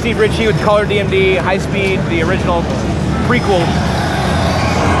Getaway, Steve Ritchie with color DMD, high speed, the original prequel.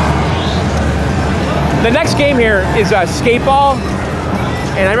 The next game here is Skateball,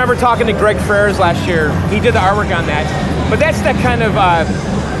 and I remember talking to Greg Ferrers last year. He did the artwork on that, but that's that kind of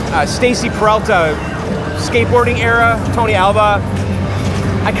Stacy Peralta skateboarding era, Tony Alva.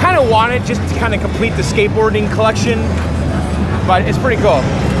 I kind of want it just to kind of complete the skateboarding collection, but it's pretty cool.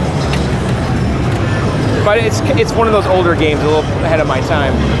 But it's one of those older games, a little ahead of my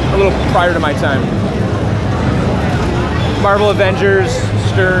time, a little prior to my time. Marvel Avengers,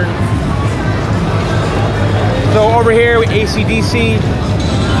 Stern. So over here, AC/DC.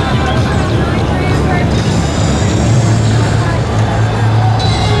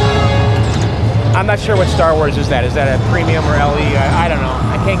 I'm not sure what Star Wars is that. Is that a premium or LE? I don't know.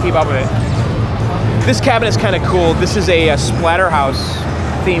 I can't keep up with it. This cabinet is kind of cool. This is a Splatterhouse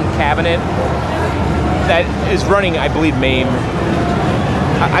themed cabinet that is running, I believe, MAME.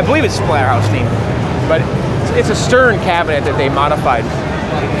 I believe it's Splatterhouse themed, but it's a Stern cabinet that they modified.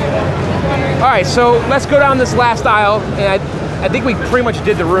 All right, so let's go down this last aisle, and I think we pretty much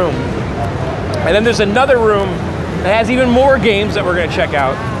did the room. And then there's another room that has even more games that we're gonna check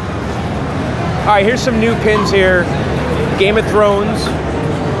out. All right, here's some new pins here. Game of Thrones,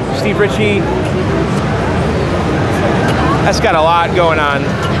 Steve Ritchie. That's got a lot going on.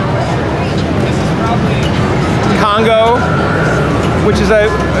 Congo, which is a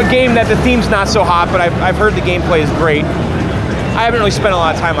game that the theme's not so hot, but I've heard the gameplay is great. I haven't really spent a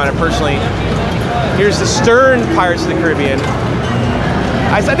lot of time on it personally. Here's the Stern Pirates of the Caribbean.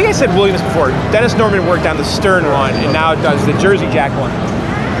 I think I said Williams before. Dennis Norman worked on the Stern one, and now does the Jersey Jack one.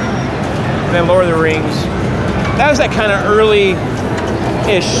 And then Lord of the Rings. That was that kind of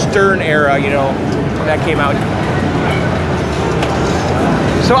early-ish Stern era, you know, when that came out.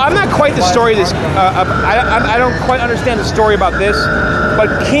 So I'm not quite the story of this, I don't quite understand the story about this,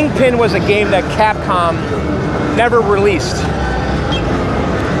 but Kingpin was a game that Capcom never released.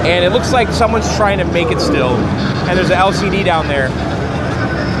 And it looks like someone's trying to make it still. And there's an LCD down there.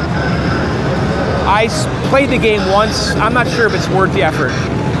 I played the game once. I'm not sure if it's worth the effort.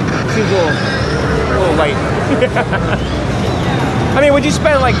 Seems a little light. I mean, would you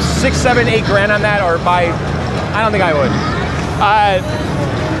spend like 6, 7, 8 grand on that or buy? I don't think I would.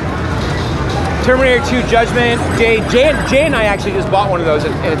 Terminator 2 Judgment. Jay and I actually just bought one of those,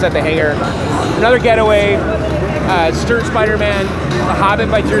 and it's at the hangar. Another Getaway. Stern Spider-Man. The Hobbit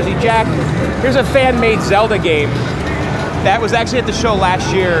by Jersey Jack. Here's a fan-made Zelda game that was actually at the show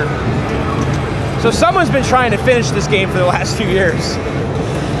last year. So someone's been trying to finish this game for the last few years.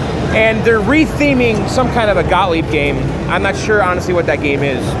 And they're re-theming some kind of a Gottlieb game. I'm not sure, honestly, what that game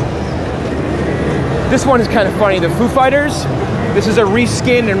is. This one is kind of funny. The Foo Fighters. This is a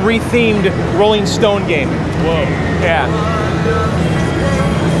reskinned and re-themed Rolling Stone game. Whoa. Yeah.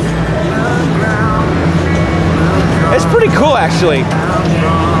 It's pretty cool, actually.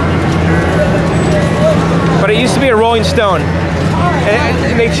 But it used to be a Rolling Stone.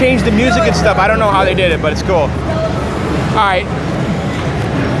 And they changed the music and stuff. I don't know how they did it, but it's cool. All right.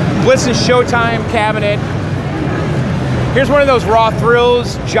 Blitz and Showtime cabinet. Here's one of those Raw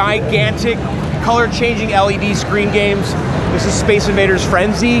Thrills, gigantic, color-changing LED screen games. This is Space Invaders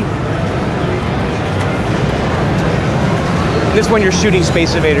Frenzy. This one you're shooting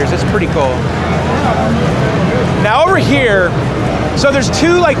Space Invaders. It's pretty cool. Now over here, so there's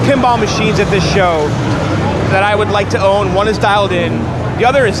 2 like pinball machines at this show that I would like to own. One is dialed in. The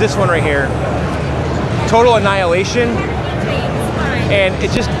other is this one right here. Total Annihilation. And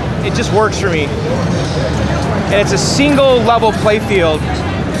it just works for me. And it's a single level playfield.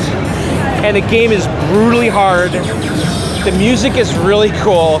 And the game is brutally hard. The music is really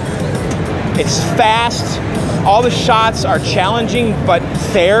cool. It's fast. All the shots are challenging but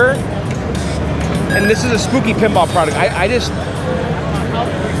fair. And this is a spooky pinball product. I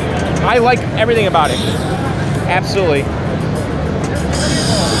like everything about it. Absolutely.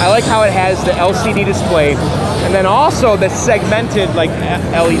 I like how it has the LCD display, and then also the segmented like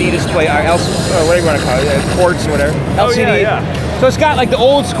LED display, or whatever you want to call it, ports or whatever. LCD. Oh, yeah. So it's got like the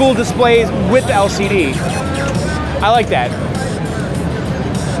old school displays with the LCD. I like that.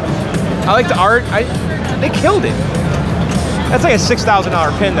 I like the art. They killed it. That's like a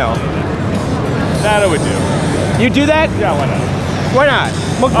 $6,000 pin though. That I would do. You do that? Yeah, why not? Why not?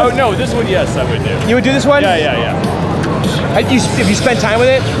 Oh no, this one, yes, I would do. You would do this one? Yeah. Have you spent time with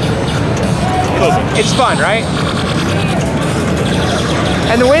it? It's fun, right?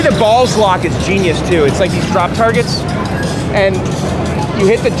 And the way the balls lock is genius too. It's like these drop targets, and you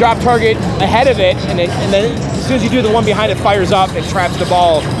hit the drop target ahead of it, and then as soon as you do, the one behind it fires up and traps the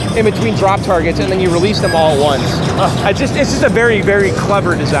ball in between drop targets, and then you release them all at once. It's just a very, very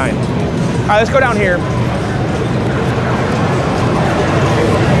clever design. All right, let's go down here.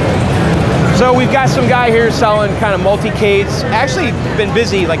 So we've got some guy here selling kind of multi-cades. Actually been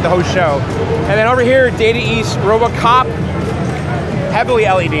busy like the whole show. And then over here, Data East RoboCop, heavily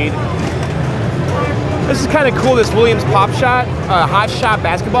LED'd. This is kind of cool, this Williams Pop Shot, Hot Shot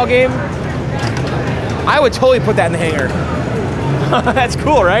basketball game. I would totally put that in the hangar. That's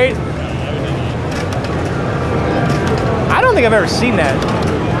cool, right? I don't think I've ever seen that.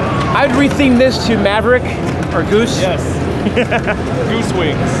 I would retheme this to Maverick or Goose. Yes. Goose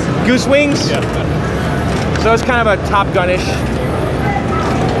Wings. Goose Wings? Yeah. So it's kind of a Top Gun-ish.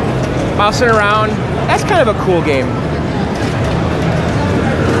 Bouncing around. That's kind of a cool game.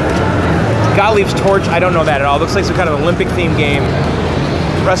 Gottlieb's Torch, I don't know that at all. Looks like some kind of Olympic themed game.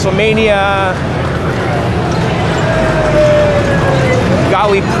 WrestleMania.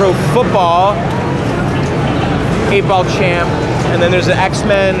 Gottlieb Pro Football. 8-Ball Champ. And then there's the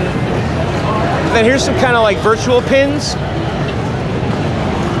X-Men. And then here's some kind of like virtual pins.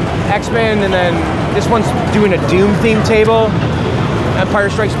 X-Men, and then this one's doing a Doom theme table. Empire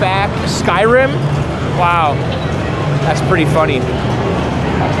Strikes Back. Skyrim. Wow. That's pretty funny.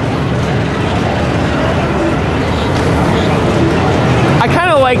 I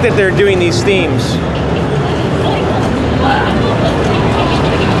kind of like that they're doing these themes.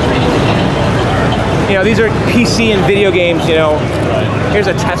 You know, these are PC and video games, you know. Here's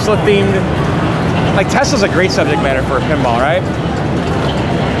a Tesla themed. Like, Tesla's a great subject matter for a pinball, right?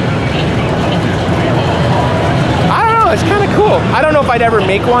 I don't know, it's kind of cool. I don't know if I'd ever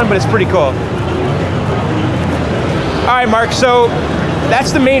make one, but it's pretty cool. All right, Mark, so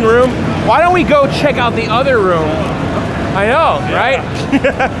that's the main room. Why don't we go check out the other room? I know, right?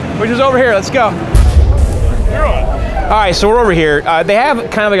 Which is over here, let's go. All right, so we're over here. They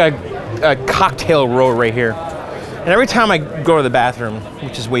have kind of like a cocktail row right here. And every time I go to the bathroom,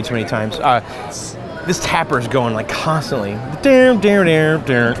 which is way too many times, this tapper is going like constantly. I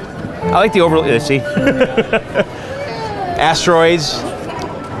like the overlay, see? Asteroids,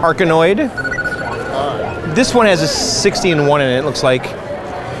 Arkanoid. This one has a 60 and 1 in it, it looks like.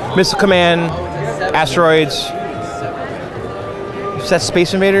 Missile Command, Asteroids. Is that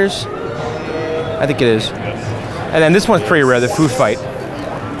Space Invaders? I think it is. And then this one's pretty rare, the Food Fight.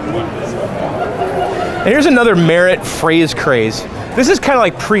 And here's another Merit Phrase Craze. This is kind of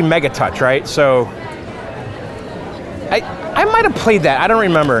like pre-Mega Touch, right? So, I might have played that, I don't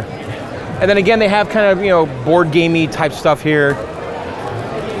remember. And then again, they have kind of, you know, board gamey type stuff here.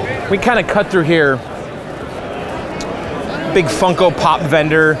 We kind of cut through here. Big Funko Pop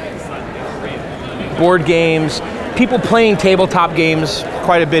vendor. Board games. People playing tabletop games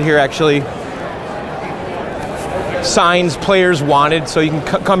quite a bit here, actually. Signs, players wanted, so you can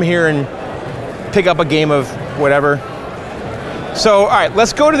come here and pick up a game of whatever. So, all right,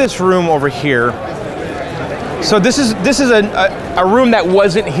 let's go to this room over here. So this is a room that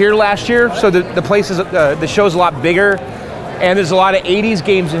wasn't here last year. So the place is the show's a lot bigger, and there's a lot of 80s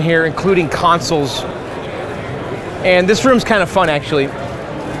games in here, including consoles. And this room's kind of fun, actually.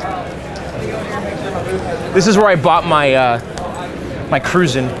 This is where I bought my my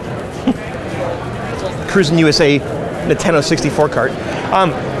Cruisin' USA Nintendo 64 cart.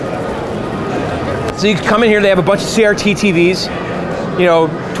 So you can come in here. They have a bunch of CRT TVs. You know,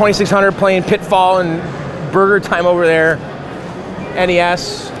 2600 playing Pitfall and Burger Time over there.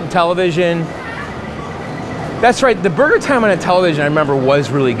 NES and television. That's right. The Burger Time on a television, I remember, was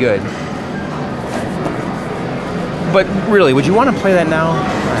really good. But really, would you want to play that now?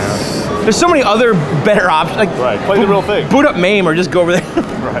 There's so many other better options. Like, right, play the real thing. Boot up MAME or just go over there.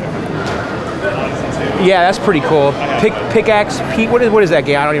 Right. Yeah, that's pretty cool. Pickaxe Pete, what is that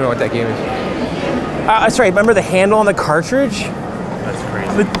game? I don't even know what that game is. That's right, remember the handle on the cartridge? That's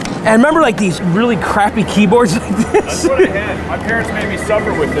crazy. And remember like these really crappy keyboards like this? That's what I had. My parents made me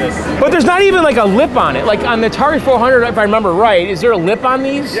suffer with this. But there's not even like a lip on it. Like on the Atari 400, if I remember right, is there a lip on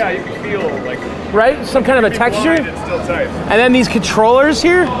these? Yeah, you can feel like... Right? Some kind of a texture? It's still tight. And then these controllers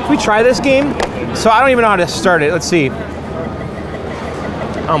here. Can we try this game? So I don't even know how to start it. Let's see.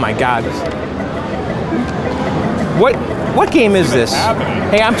 Oh my God. What game is this?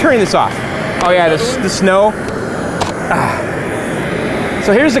 Hey, I'm turning this off. Oh yeah, the snow.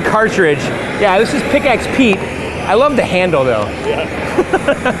 So here's the cartridge. Yeah, this is Pickaxe Pete. I love the handle though. Yeah.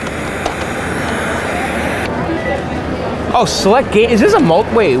 Oh, select game. Is this a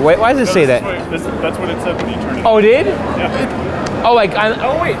wait, why does it say that? That's what it said when you turned it. Oh, it did? Yeah. Oh, like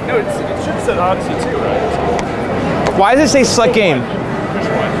oh wait, no, it should have said Odyssey too, right? Why does it say select game? Which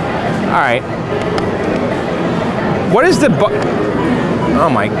one? All right. What is the oh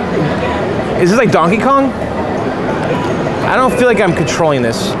my, is this like Donkey Kong? I don't feel like I'm controlling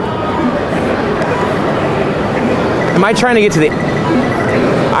this. Am I trying to get to the,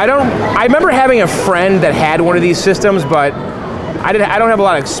 I remember having a friend that had one of these systems, but I don't have a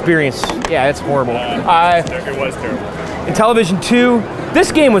lot of experience. Yeah, it's horrible. It was terrible. In Television 2,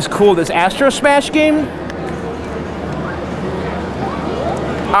 this game was cool, this Astro Smash game.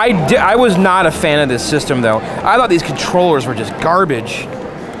 I was not a fan of this system though. I thought these controllers were just garbage.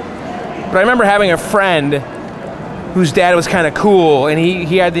 But I remember having a friend whose dad was kind of cool, and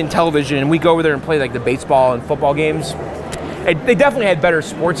he had the Intellivision, and we'd go over there and play like the baseball and football games. They definitely had better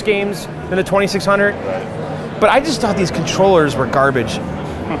sports games than the 2600. But I just thought these controllers were garbage.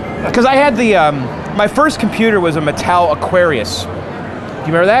 Because I had the, my first computer was a Mattel Aquarius. Do you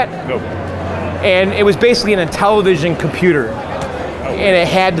remember that? Nope. And it was basically an Intellivision computer. And it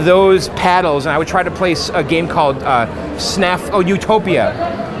had those paddles, and I would try to play a game called Utopia.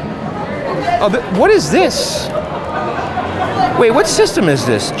 Oh, what is this? Wait, what system is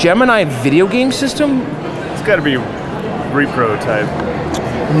this? Gemini video game system? It's got to be repro type.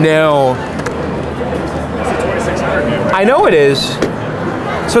 No. It's a 2600 game, right? I know it is.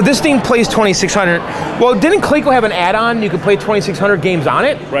 So this thing plays 2600. Well, didn't Coleco have an add-on? You could play 2600 games on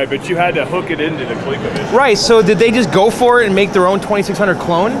it? Right, but you had to hook it into the ColecoVision. Right, so did they just go for it and make their own 2600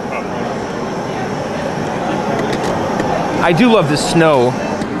 clone? I do love this snow.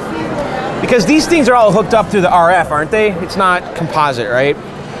 Because these things are all hooked up through the RF, aren't they? It's not composite, right?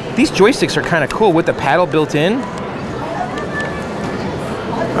 These joysticks are kind of cool with the paddle built in.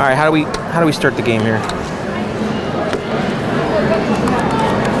 All right, how do we start the game here?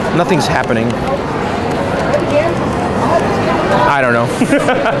 Nothing's happening. I don't know.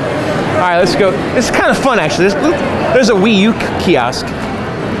 All right, let's go. This is kind of fun, actually. There's a Wii U kiosk.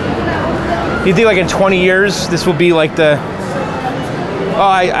 You think like in 20 years, this will be like the... Oh,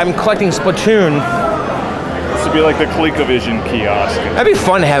 I'm collecting Splatoon. This would be like the ColecoVision kiosk. That'd be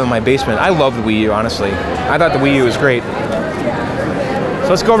fun to have in my basement. I love the Wii U, honestly. I thought the Wii U was great. So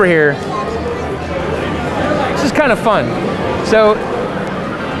let's go over here. This is kind of fun. So,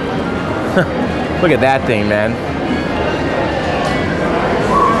 look at that thing, man.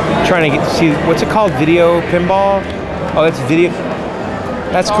 Trying to see, what's it called? Video pinball? Oh, that's video.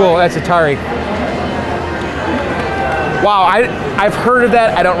 That's cool. That's Atari. Wow, I've heard of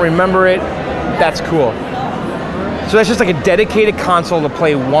that. I don't remember it. That's cool. So that's just like a dedicated console to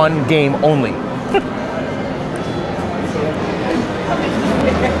play one game only.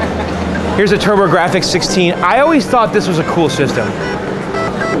 Here's a TurboGrafx 16. I always thought this was a cool system.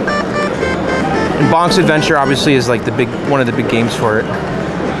 And Bonk's Adventure obviously is like one of the big games for it.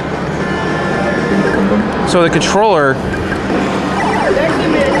 So the controller,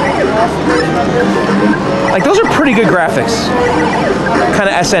 like those are pretty good graphics. Kind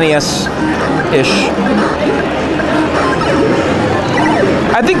of SNES-ish.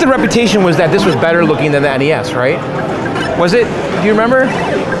 I think the reputation was that this was better looking than the NES, right? Was it? Do you remember?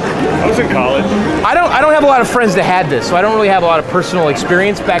 I was in college. I don't have a lot of friends that had this, so I don't really have a lot of personal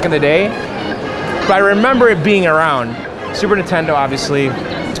experience back in the day. But I remember it being around. Super Nintendo, obviously.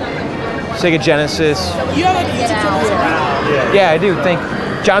 Sega Genesis. You have like a YouTube channel? Yeah, I do. Thank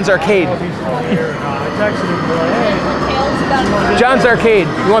John's Arcade. John's Arcade.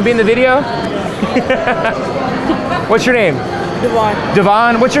 You want to be in the video? What's your name? Devon.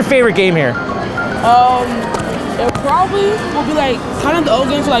 Devon. What's your favorite game here? It probably will be like kind of the old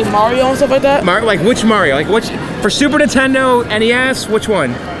games like Mario and stuff like that. Like which Mario? Like which for Super Nintendo, NES? Which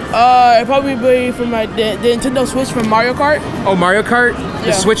one? It'd probably be from like the Nintendo Switch from Mario Kart. Oh, Mario Kart? The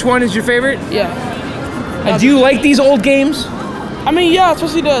Yeah. Switch one is your favorite? Yeah. And do you like these old games? I mean, yeah,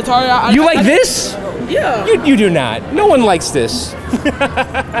 especially the Atari. You like this? Yeah. You do not. No one likes this.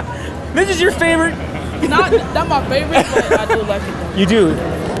 This is your favorite? Not my favorite, but I do like it though. You do?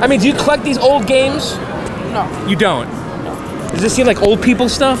 I mean, do you collect these old games? No. You don't? No. Does this seem like old people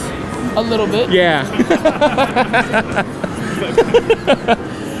stuff? A little bit. Yeah.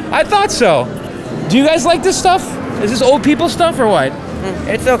 I thought so. Do you guys like this stuff? Is this old people stuff or what?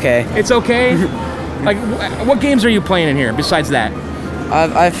 It's okay. It's okay? Like, what games are you playing in here besides that?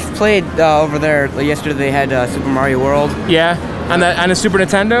 I've played over there. Yesterday they had Super Mario World. Yeah? On the Super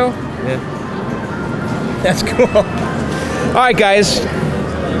Nintendo? Yeah. That's cool. All right, guys.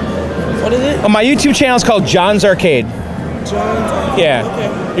 What is it? Oh, my YouTube channel is called John's Arcade. John's Arcade. Yeah.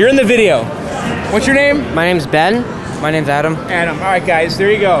 Okay. You're in the video. What's your name? My name's Ben. My name's Adam. Adam. All right, guys.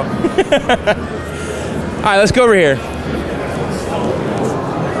 There you go. All right, let's go over here.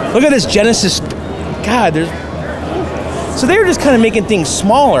 Look at this Genesis. God, there's... So they were just kind of making things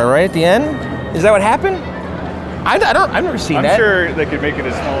smaller, right, at the end? Is that what happened? I've never seen that. I'm sure they could make it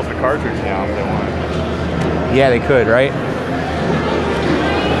as small as the cartridge now if they wanted. Yeah, they could, right?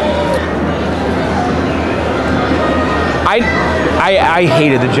 I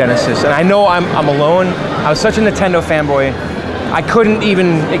hated the Genesis, and I know I'm alone. I was such a Nintendo fanboy, I couldn't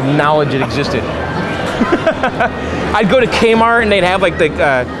even acknowledge it existed. I'd go to Kmart and they'd have like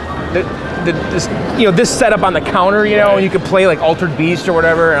this setup on the counter, you know, and you could play like Altered Beast or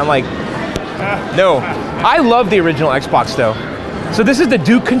whatever, and I'm like, no. I love the original Xbox though. So this is the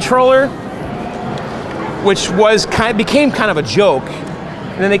Duke controller, which became kind of a joke.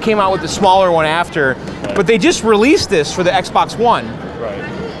 And then they came out with the smaller one after. But they just released this for the Xbox One. Right.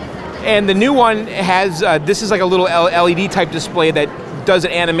 And the new one has, this is like a little LED type display that does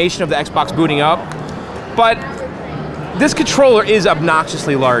an animation of the Xbox booting up. But this controller is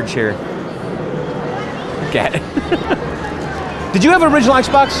obnoxiously large here. look at. Did you have an original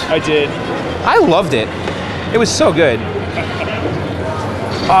Xbox? I did. I loved it. It was so good.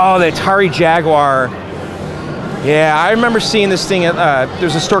 Oh, the Atari Jaguar. Yeah, I remember seeing this thing at,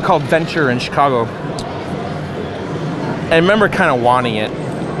 there's a store called Venture in Chicago. I remember kind of wanting it.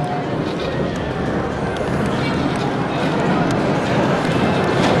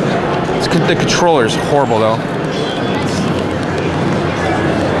 The controller's horrible though.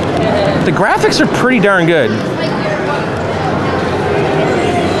 The graphics are pretty darn good.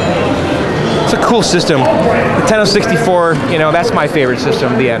 It's a cool system. The Nintendo 64, you know, that's my favorite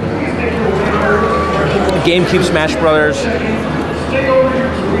system, the end. The GameCube Smash Brothers.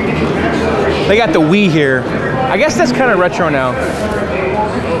 They got the Wii here. I guess that's kind of retro now.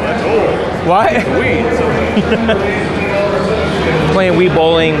 What? Playing Wii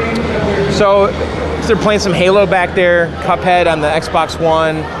bowling. So they're playing some Halo back there. Cuphead on the Xbox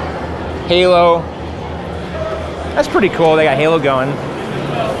One. Halo. That's pretty cool. They got Halo going.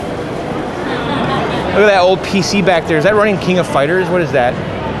 Look at that old PC back there. Is that running King of Fighters? What is that?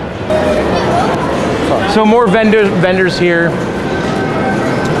 So more vendors here.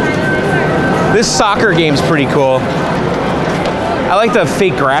 This soccer game's pretty cool. I like the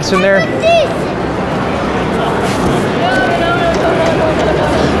fake grass in there.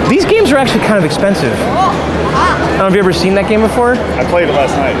 These games are actually kind of expensive. I don't know if you ever seen that game before? I played it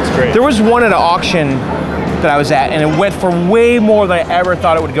last night. It's great. There was one at an auction that I was at, and it went for way more than I ever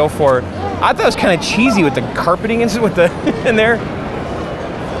thought it would go for. I thought it was kind of cheesy with the carpeting and with the in there.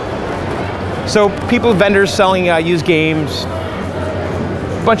 So vendors selling used games.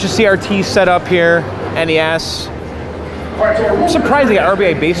 A bunch of CRTs set up here. NES. I'm surprised they got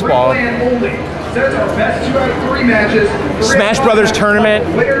RBI baseball. That's our best 2 out of 3 matches. Smash Brothers tournament.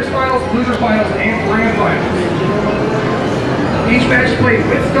 Winners finals, loser finals, and grand finals. Each match played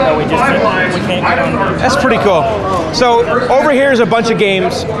with stop, 5 lives. That's pretty cool. So over here is a bunch of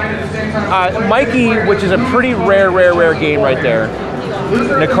games. Mikey, which is a pretty rare game right there.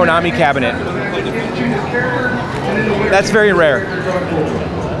 In a Konami cabinet. That's very rare.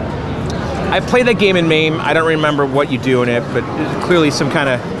 I played that game in MAME. I don't remember what you do in it, but there's clearly some kind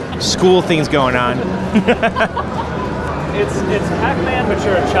of school things going on. It's Pac-Man, but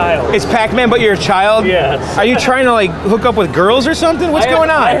you're a child. It's Pac-Man, but you're a child? Yes. Are you trying to like hook up with girls or something? What's going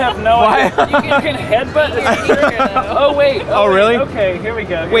on? I have no idea. You can headbutt the trigger. Oh wait. Oh really? Okay, here we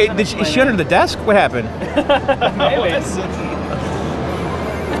go. Wait, is she under the desk? What happened? Maybe.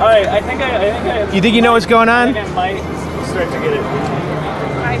 All right, I think I. You think you know what's going on? I think I might start to get it.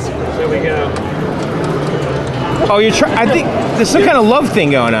 There we go. Oh, you're trying. I think there's some kind of love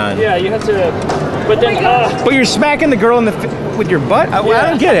thing going on. Yeah, you have to. But then. But you're smacking the girl in the with your butt. I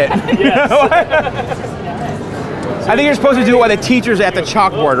don't get it. Yes. I think you're supposed to do it while the teacher's at the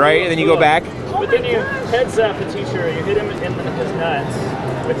chalkboard, right? And then you go back. But then you head zap the teacher. You hit him in his nuts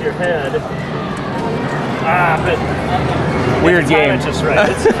with your head. But weird game. It's just right.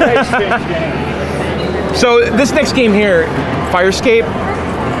 It's a very strange game. So this next game here, Firescape.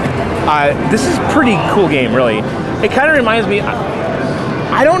 This is a pretty cool game, really. It kind of reminds me.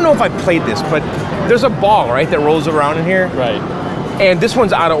 I don't know if I played this, but there's a ball, right, that rolls around in here. Right. And this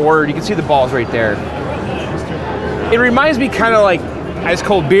one's out of order. You can see the balls right there. It reminds me kind of like Ice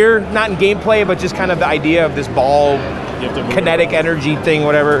Cold Beer, not in gameplay, but just kind of the idea of this ball, kinetic energy thing,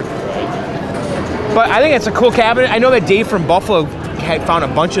 whatever. But I think it's a cool cabinet. I know that Dave from Buffalo had found a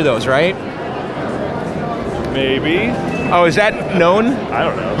bunch of those, right? Maybe. Oh, is that known? I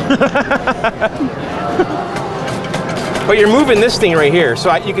don't know. But you're moving this thing right here,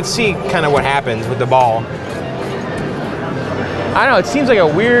 so you can see kind of what happens with the ball. I don't know, it seems like a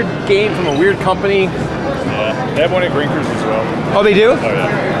weird game from a weird company. Yeah, they have one at Grinkers as well. Oh, they do? Oh, yeah.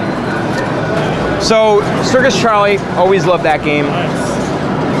 So, Circus Charlie, always loved that game. Nice.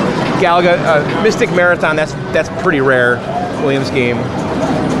 Galaga, Mystic Marathon, that's pretty rare. Williams game.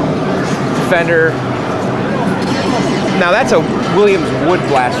 Defender. Now that's a Williams Wood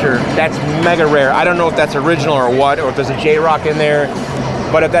Blaster. That's mega rare. I don't know if that's original or what, or if there's a J-Rock in there.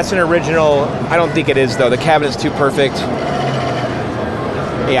 But if that's an original, I don't think it is though. The cabinet's too perfect.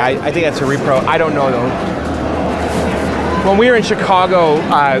 Yeah, I think that's a repro. I don't know though. When we were in Chicago,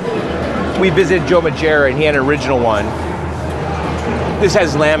 we visited Joe Majera and he had an original one. This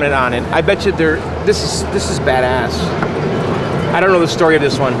has laminate on it. I bet you this is badass. I don't know the story of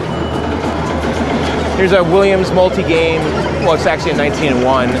this one. Here's a Williams multi-game. Well, it's actually a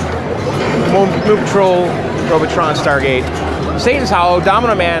 19-1. Move Patrol, Robotron, Stargate. Satan's Hollow,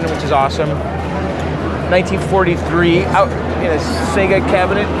 Domino Man, which is awesome. 1943, out in a Sega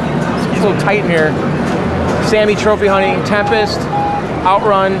cabinet. It's a little tight in here. Sammy Trophy Hunting, Tempest,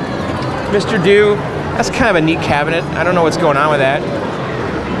 Outrun, Mr. Do. That's kind of a neat cabinet. I don't know what's going on with that.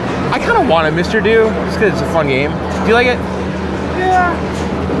 I kind of want a Mr. Do, just because it's a fun game. Do you like it? Yeah.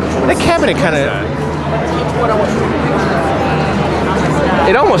 That cabinet kind of...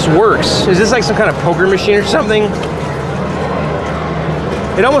 It almost works. Is this like some kind of poker machine or something?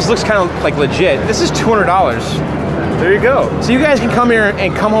 It almost looks kind of like legit. This is $200. There you go. So you guys can come here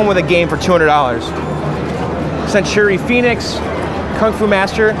and come home with a game for $200. Century Phoenix, Kung Fu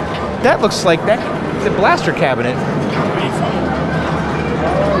Master. That looks like the blaster cabinet.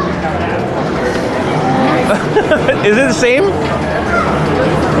 Is it the same?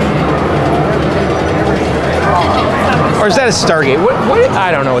 Or is that a Stargate? What?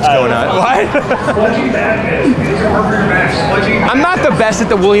 I don't know what's going on. What? I'm not the best at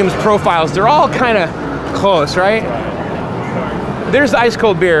the Williams profiles. They're all kind of close, right? There's the ice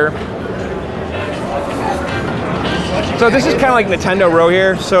cold beer. So this is kind of like Nintendo Row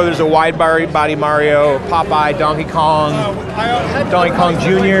here. So there's a wide body Mario, Popeye, Donkey Kong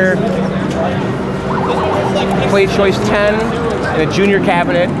Jr., Play Choice 10 in a junior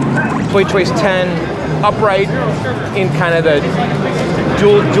cabinet, Play Choice 10 upright in kind of the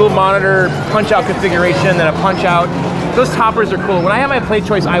dual monitor punch out configuration, then a punch out. Those toppers are cool. When I had my Play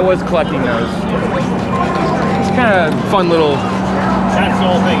Choice, I was collecting those. It's kind of fun little That's the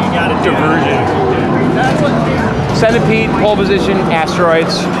whole thing. You got to diversion. Centipede, pole position,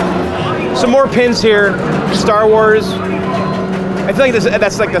 asteroids. Some more pins here. Star Wars. I feel like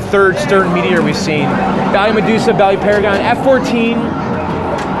that's like the third Stern Meteor we've seen. Valley Medusa, Valley Paragon, F-14.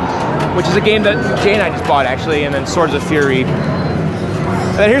 Which is a game that Jay and I just bought, actually, and then Swords of Fury.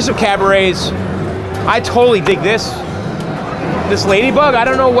 And then here's some cabarets. I totally dig this. This Ladybug, I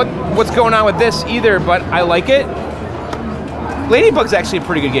don't know what's going on with this either, but I like it. Ladybug's actually a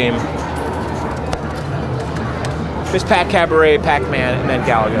pretty good game. Miss Pat Cabaret, Pac-Man, and then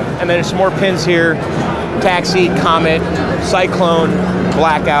Galaga. And then there's some more pins here. Taxi, Comet, Cyclone,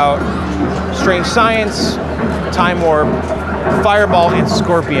 Blackout, Strange Science, Time Warp, Fireball, and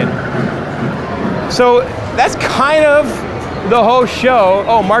Scorpion. So that's kind of the whole show.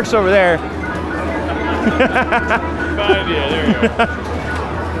 Oh, Mark's over there. There you go.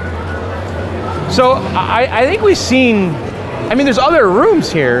 So I think we've seen, I mean, there's other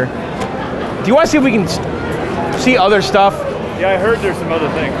rooms here. Do you want to see if we can see other stuff? Yeah, I heard there's some other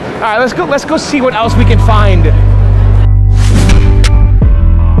things. All right, let's go see what else we can find.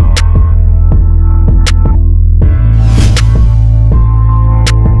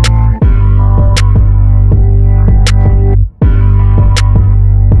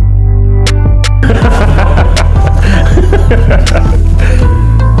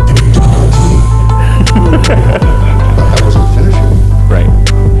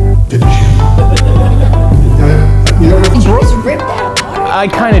 I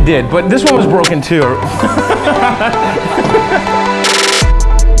kind of did, but this one was broken too.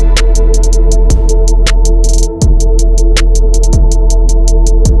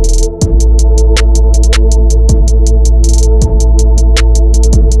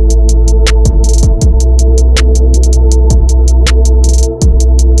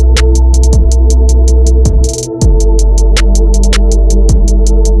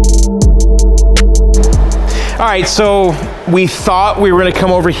 All right, so we thought we were gonna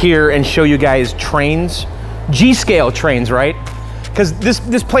come over here and show you guys trains, G-scale trains, right? Because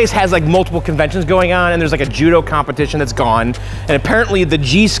this place has like multiple conventions going on, and there's like a judo competition that's gone, and apparently the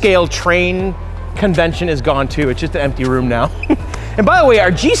G-scale train convention is gone too. It's just an empty room now. And by the way,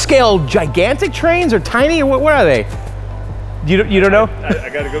 are G-scale gigantic trains or tiny, or what are they? You don't know? I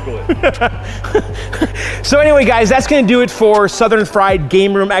gotta Google it. So anyway, guys, that's gonna do it for Southern-Fried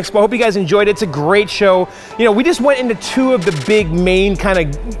Game Room Expo. Hope you guys enjoyed it. It's a great show. You know, we just went into two of the big main kind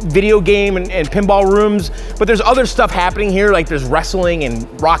of video game and pinball rooms, but there's other stuff happening here, like there's wrestling and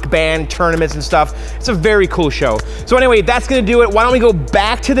rock band tournaments and stuff. It's a very cool show. So anyway, that's gonna do it. Why don't we go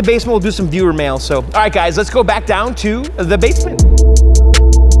back to the basement? We'll do some viewer mail. So, all right, guys, let's go back down to the basement.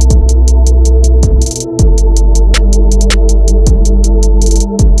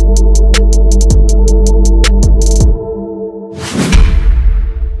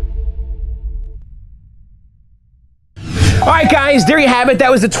 All right, guys, there you have it. That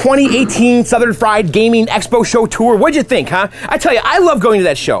was the 2018 Southern-Fried Gaming Expo Show Tour. What'd you think, huh? I tell you, I love going to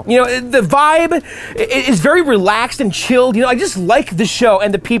that show. You know, the vibe is very relaxed and chilled. You know, I just like the show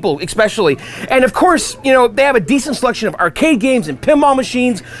and the people, especially. And of course, you know, they have a decent selection of arcade games and pinball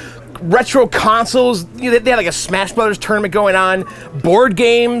machines. retro consoles. You know, they had like a Smash Brothers tournament going on, board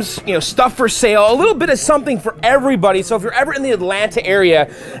games, you know, stuff for sale, a little bit of something for everybody. So if you're ever in the Atlanta area,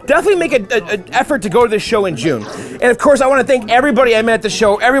 definitely make an effort to go to this show in June. And of course, I want to thank everybody I met at the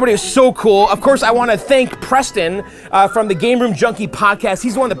show. Everybody was so cool. Of course, I want to thank Preston from the Game Room Junkie podcast.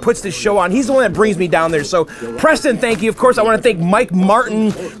 He's the one that puts this show on. He's the one that brings me down there. So Preston, thank you. Of course, I want to thank Mike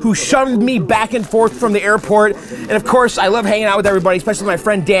Martin, who shoved me back and forth from the airport. And of course, I love hanging out with everybody, especially my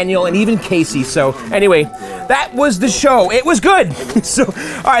friend Daniel and even Casey. So anyway, that was the show. It was good. So,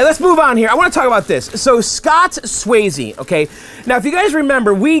 all right, let's move on here. I want to talk about this. So Scott Swayze, okay? Now, if you guys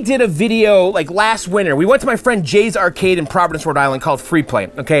remember, we did a video like last winter. We went to my friend Jay's Arcade in Providence, Rhode Island called Free Play,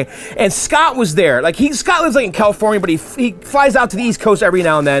 okay? And Scott was there. Like, Scott lives like in California, but he flies out to the East Coast every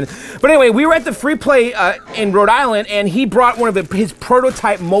now and then. But anyway, we were at the Free Play in Rhode Island, and he brought one of his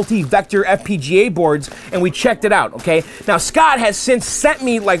prototype multi-vector FPGA boards, and we checked it out, okay? Now, Scott has since sent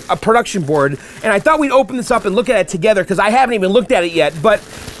me like a production board, and I thought we'd open this up and look at it together because I haven't even looked at it yet, but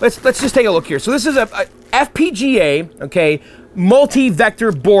let's just take a look here. So this is a FPGA, okay,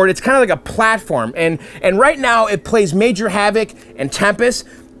 multi-vector board. It's kind of like a platform, and right now it plays Major Havoc and Tempest.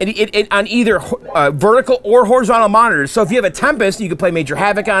 It on either vertical or horizontal monitors. So if you have a Tempest, you can play Major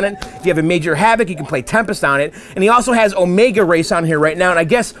Havoc on it. If you have a Major Havoc, you can play Tempest on it. And he also has Omega Race on here right now. And I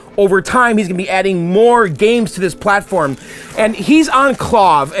guess over time, he's going to be adding more games to this platform. And he's on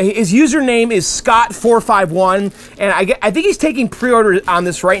Clove. His username is Scott451. And I think he's taking pre-order on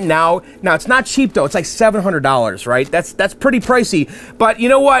this right now. Now, it's not cheap, though. It's like $700, right? That's pretty pricey. But you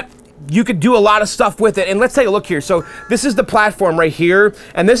know what? You could do a lot of stuff with it, and let's take a look here. So this is the platform right here,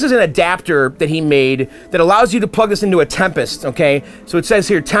 and this is an adapter that he made that allows you to plug this into a Tempest, okay? So it says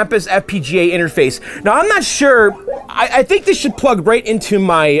here, Tempest FPGA interface. Now, I'm not sure. I think this should plug right into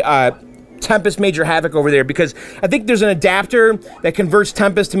my Tempest Major Havoc over there, because I think there's an adapter that converts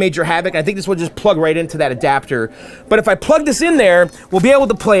Tempest to Major Havoc. I think this will just plug right into that adapter. But if I plug this in there, we'll be able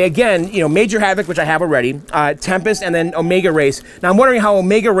to play, again, you know, Major Havoc, which I have already, Tempest, and then Omega Race. Now, I'm wondering how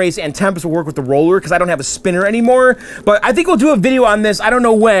Omega Race and Tempest will work with the roller, because I don't have a spinner anymore. But I think we'll do a video on this. I don't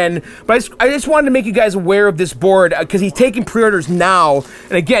know when, but I just wanted to make you guys aware of this board, because he's taking pre-orders now.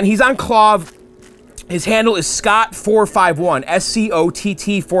 And again, he's on Clove. His handle is Scott451,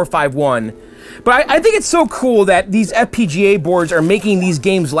 SCOTT451. But I think it's so cool that these FPGA boards are making these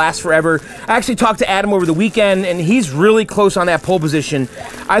games last forever. I actually talked to Adam over the weekend, and he's really close on that pole position.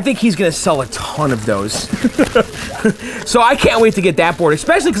 I think he's going to sell a ton of those. So I can't wait to get that board,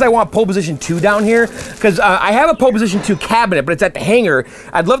 especially because I want pole position 2 down here, because I have a pole position 2 cabinet, but it's at the hangar.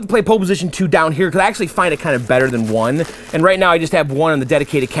 I'd love to play pole position 2 down here, because I actually find it kind of better than 1. And right now I just have 1 on the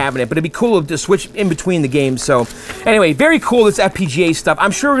dedicated cabinet, but it'd be cool to switch in between the games. So anyway, very cool, this FPGA stuff.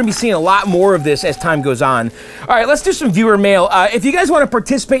 I'm sure we're going to be seeing a lot more of this as time goes on. All right, let's do some viewer mail. If you guys want to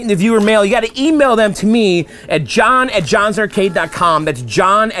participate in the viewer mail, you got to email them to me at john@johnsarcade.com. That's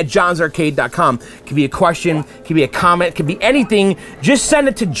john@johnsarcade.com. It could be a question, it could be a comment, it could be anything. Just send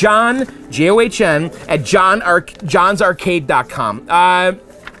it to John, John, at johnsarcade.com.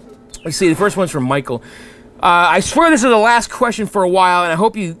 Let's see, the first one's from Michael. I swear this is the last question for a while, and I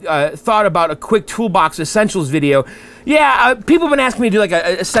hope you thought about a quick toolbox essentials video. Yeah, people have been asking me to do like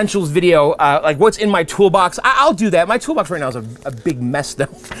an essentials video, like what's in my toolbox. I'll do that. My toolbox right now is a big mess, though.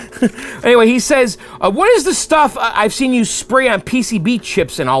 Anyway, he says, what is the stuff I've seen you spray on PCB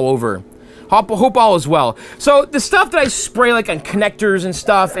chips and all over? Hope all is well. So the stuff that I spray like on connectors and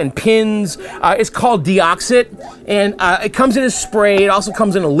stuff and pins, it's called Deoxit, and it comes in a spray. It also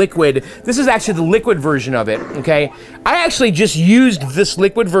comes in a liquid. This is actually the liquid version of it, okay? I actually just used this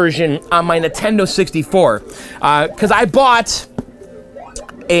liquid version on my Nintendo 64, because I bought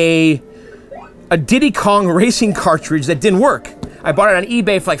a Diddy Kong racing cartridge that didn't work. I bought it on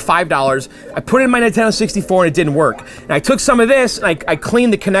eBay for like $5. I put it in my Nintendo 64 and it didn't work. And I took some of this and I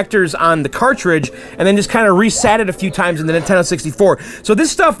cleaned the connectors on the cartridge and then just kind of reset it a few times in the Nintendo 64. So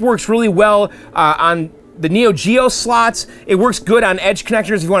this stuff works really well on the Neo Geo slots. It works good on edge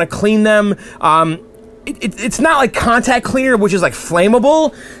connectors if you want to clean them. It's not like contact cleaner, which is like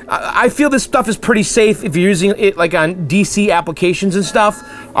flammable. I feel this stuff is pretty safe if you're using it like on DC applications and stuff.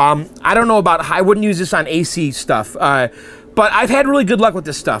 I don't know about, I wouldn't use this on AC stuff. But I've had really good luck with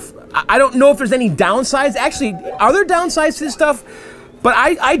this stuff. I don't know if there's any downsides. Actually, are there downsides to this stuff? But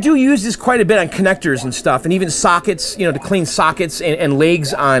I do use this quite a bit on connectors and stuff, and even sockets, you know, to clean sockets and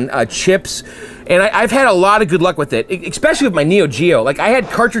legs on chips. And I've had a lot of good luck with it, especially with my Neo Geo. Like, I had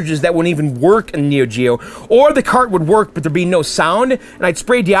cartridges that wouldn't even work in Neo Geo, or the cart would work, but there'd be no sound, and I'd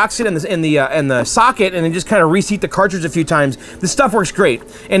spray Deoxit in the socket and then just kind of reseat the cartridge a few times. This stuff works great.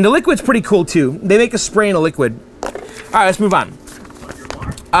 And the liquid's pretty cool, too. They make a spray in a liquid. All right, let's move on.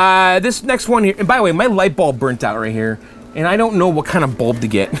 This next one here, and by the way, my light bulb burnt out right here, and I don't know what kind of bulb to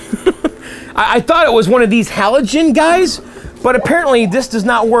get. I thought it was one of these halogen guys, but apparently this does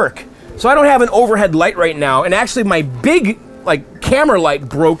not work. So I don't have an overhead light right now, and actually my big like camera light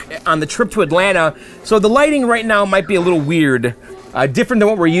broke on the trip to Atlanta, so the lighting right now might be a little weird, different than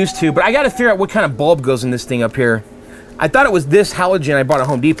what we're used to, but I gotta figure out what kind of bulb goes in this thing up here. I thought it was this halogen I bought at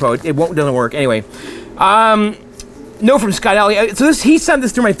Home Depot. It doesn't work. Anyway, no from Scott Elliott. So he sent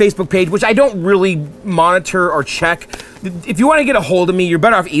this through my Facebook page, which I don't really monitor or check. If you want to get a hold of me, you're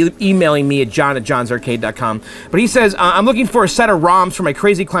better off emailing me at john@johnsarcade.com. But he says, I'm looking for a set of ROMs for my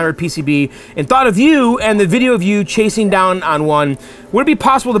Crazy Climber PCB and thought of you and the video of you chasing down on one. Would it be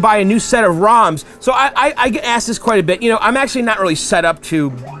possible to buy a new set of ROMs? So I get asked this quite a bit. You know, I'm actually not really set up to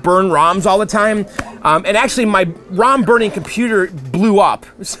burn ROMs all the time. And actually, my ROM burning computer blew up,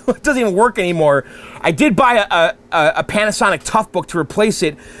 so it doesn't even work anymore. I did buy a Panasonic Toughbook to replace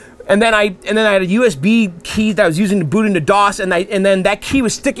it. And then I had a USB key that I was using to boot into DOS, and then that key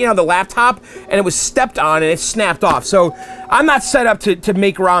was sticking on the laptop, and it was stepped on, and it snapped off. So I'm not set up to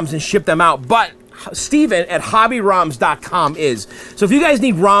make ROMs and ship them out, but Steven at hobbyroms.com is. So if you guys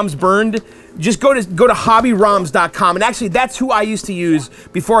need ROMs burned, just go to hobbyroms.com, and actually that's who I used to use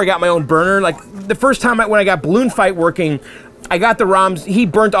before I got my own burner. Like the first time when I got Balloon Fight working, I got the ROMs. He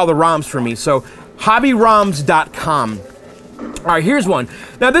burnt all the ROMs for me. So hobbyroms.com. All right, here's one.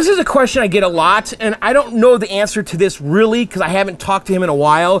 Now, this is a question I get a lot, and I don't know the answer to this really because I haven't talked to him in a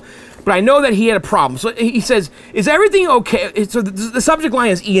while, but I know that he had a problem. So he says, is everything okay? So the subject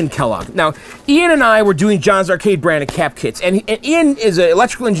line is Ian Kellogg. Now, Ian and I were doing John's Arcade brand of cap kits, and Ian is an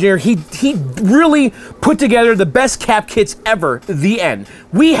electrical engineer. He really put together the best cap kits ever, the end.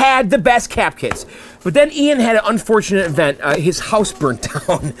 We had the best cap kits. But then Ian had an unfortunate event. His house burnt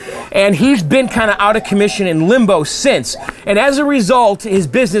down, and he's been kind of out of commission in limbo since. And as a result, his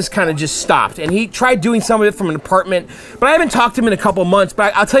business kind of just stopped. And he tried doing some of it from an apartment, but I haven't talked to him in a couple months.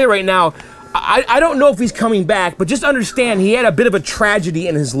 But I'll tell you right now, I don't know if he's coming back, but just understand he had a bit of a tragedy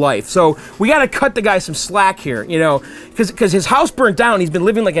in his life. So we got to cut the guy some slack here, you know, because his house burnt down. He's been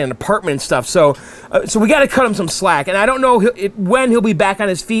living like in an apartment and stuff. So we got to cut him some slack. And I don't know when he'll be back on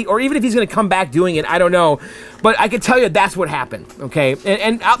his feet, or even if he's going to come back doing it. I don't know. But I can tell you that's what happened, okay?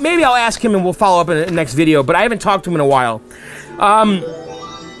 And maybe I'll ask him and we'll follow up in the next video, but I haven't talked to him in a while.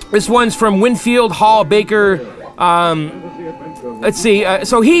 This one's from Winfield Hall Baker. Let's see,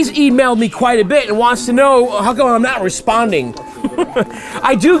 so he's emailed me quite a bit and wants to know how come I'm not responding.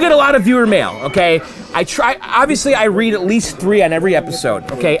 I do get a lot of viewer mail, okay? Obviously I read at least 3 on every episode,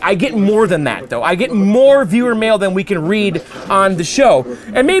 okay? I get more than that, though. I get more viewer mail than we can read on the show.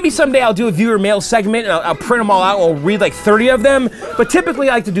 And maybe someday I'll do a viewer mail segment and I'll print them all out and I'll read like 30 of them. But typically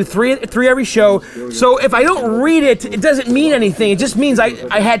I like to do 3 every show. So if I don't read it, it doesn't mean anything. It just means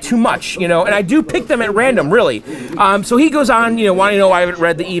I had too much, you know? And I do pick them at random, really. So he goes on, you know, wanting to know why I haven't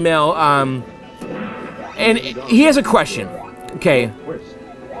read the email. And he has a question. Okay,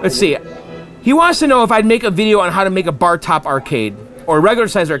 let's see. He wants to know if I'd make a video on how to make a bar top arcade or a regular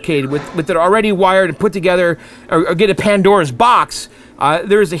size arcade with it already wired and put together, or get a Pandora's box.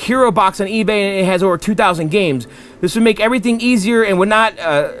 There is a Hero box on eBay and it has over 2,000 games. This would make everything easier and would not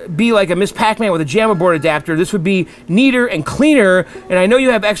be like a Miss Pac-Man with a JAMA board adapter. This would be neater and cleaner. And I know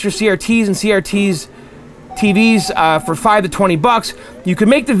you have extra CRTs and CRTs TVs for $5 to $20. You could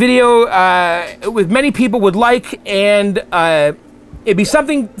make the video with many people would like, and it'd be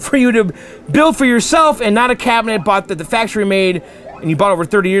something for you to build for yourself and not a cabinet bought that the factory made and you bought over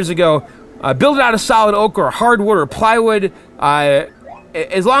 30 years ago. Build it out of solid oak or hardwood or plywood,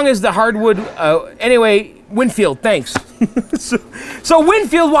 as long as the hardwood, anyway, Winfield, thanks. So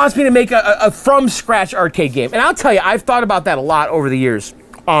Winfield wants me to make a from scratch arcade game, and I'll tell you, I've thought about that a lot over the years.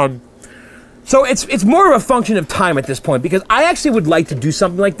 So it's more of a function of time at this point, because I actually would like to do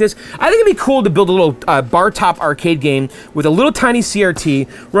something like this. I think it'd be cool to build a little bar top arcade game with a little tiny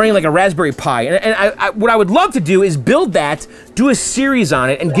CRT running like a Raspberry Pi. And what I would love to do is build that, do a series on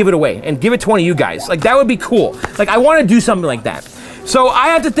it, and give it away, and give it to one of you guys. Like, that would be cool. Like, I want to do something like that. So I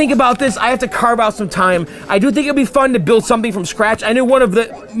have to think about this. I have to carve out some time. I do think it'd be fun to build something from scratch. I knew one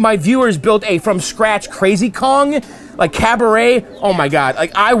of my viewers built a from scratch Crazy Kong, like Cabaret. Oh my God,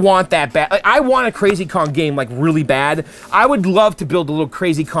 like I want that bad. Like, I want a Crazy Kong game like really bad. I would love to build a little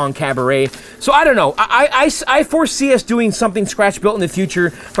Crazy Kong Cabaret. So I don't know. I foresee us doing something scratch built in the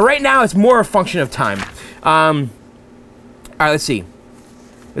future, but right now it's more a function of time. All right, let's see.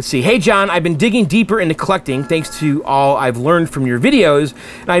 Let's see. Hey, John, I've been digging deeper into collecting thanks to all I've learned from your videos,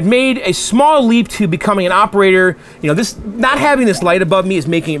 and I've made a small leap to becoming an operator. You know, this not having this light above me is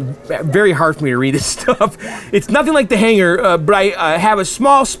making it very hard for me to read this stuff. It's nothing like the hangar, but I have a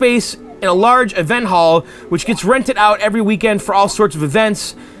small space in a large event hall, which gets rented out every weekend for all sorts of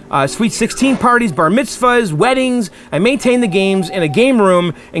events. Sweet 16 parties, bar mitzvahs, weddings. I maintain the games in a game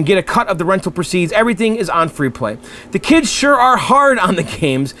room and get a cut of the rental proceeds. Everything is on free play. The kids sure are hard on the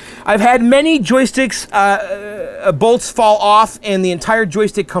games. I've had many joysticks, bolts fall off and the entire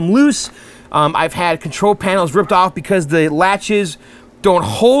joystick come loose. I've had control panels ripped off because the latches don't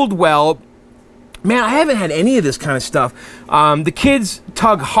hold well. Man, I haven't had any of this kind of stuff. The kids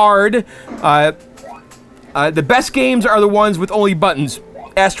tug hard. The best games are the ones with only buttons.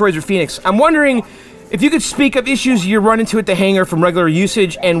 Asteroids or Phoenix. I'm wondering if you could speak of issues you run into at the hangar from regular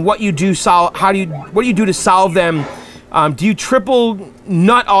usage and what you do what do you do to solve them? Do you triple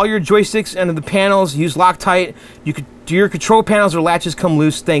nut all your joysticks into the panels? Use Loctite? Do your control panels or latches come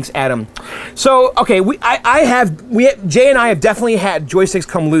loose? Thanks, Adam. So okay, Jay and I have definitely had joysticks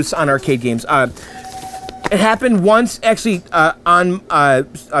come loose on arcade games. It happened once, actually, on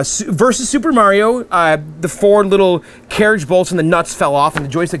versus Super Mario. The 4 little carriage bolts and the nuts fell off, and the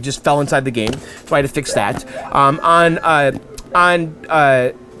joystick just fell inside the game. So I had to fix that. On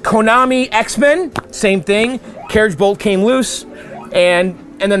Konami X-Men, same thing. Carriage bolt came loose, and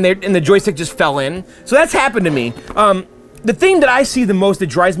then the joystick just fell in. So that's happened to me. The thing that I see the most that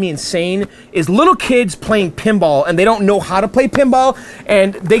drives me insane is little kids playing pinball and they don't know how to play pinball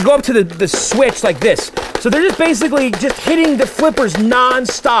and they go up to the switch like this. So they're just basically just hitting the flippers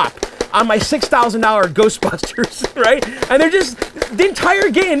non-stop on my $6,000 Ghostbusters, right? And they're just, the entire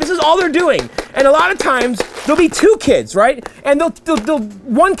game, this is all they're doing. And a lot of times, there'll be 2 kids, right? And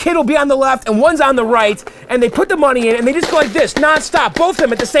one kid will be on the left and one's on the right, and they put the money in and they just go like this, non-stop, both of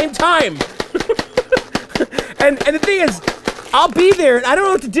them at the same time. And the thing is, I'll be there and I don't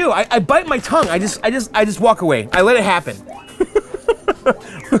know what to do. I bite my tongue. I just walk away. I let it happen.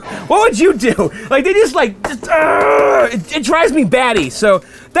 What would you do? Like they it drives me batty. So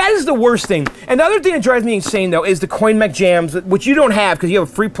that is the worst thing. And the other thing that drives me insane though is the coin mech jams, which you don't have because you have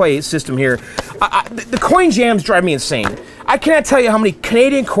a free play system here. The coin jams drive me insane. I cannot tell you how many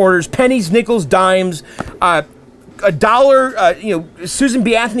Canadian quarters, pennies, nickels, dimes, $1, you know, Susan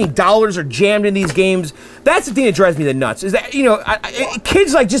B. Anthony dollars are jammed in these games. That's the thing that drives me the nuts. Is that, you know,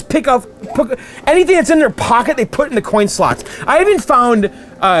 kids like just pick anything that's in their pocket, they put in the coin slots. I even found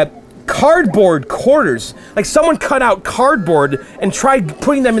cardboard quarters. Like someone cut out cardboard and tried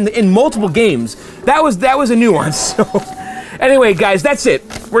putting them in multiple games. That was a new one. So anyway, guys, that's it.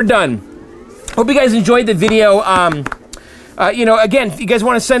 We're done. Hope you guys enjoyed the video. You know, again, if you guys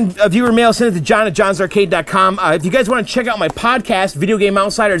want to send a viewer mail, send it to john@johnsarcade.com. If you guys want to check out my podcast, Video Game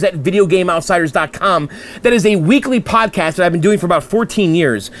Outsiders, at videogameoutsiders.com. That is a weekly podcast that I've been doing for about 14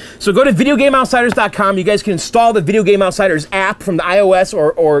 years. So go to videogameoutsiders.com. You guys can install the Video Game Outsiders app from the iOS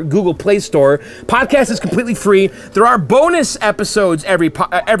or Google Play Store. Podcast is completely free. There are bonus episodes every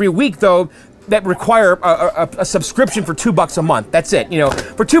week, though, that require a subscription for $2 a month. That's it. You know,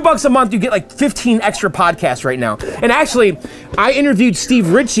 for $2 a month, you get like 15 extra podcasts right now. And actually, I interviewed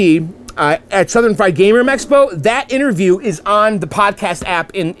Steve Ritchie at Southern-Fried Gaming Expo. That interview is on the podcast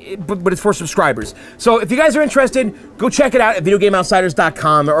app, but it's for subscribers. So if you guys are interested, go check it out at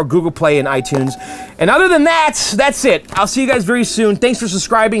videogameoutsiders.com or Google Play and iTunes. And other than that, that's it. I'll see you guys very soon. Thanks for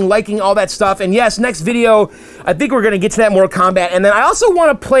subscribing, liking, all that stuff. And yes, next video, I think we're going to get to that Mortal Kombat. And then I also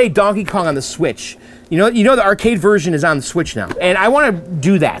want to play Donkey Kong on the Switch. You know the arcade version is on the Switch now. And I want to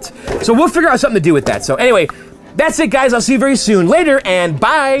do that. So we'll figure out something to do with that. So anyway, that's it, guys. I'll see you very soon. Later, and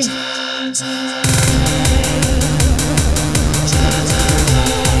bye.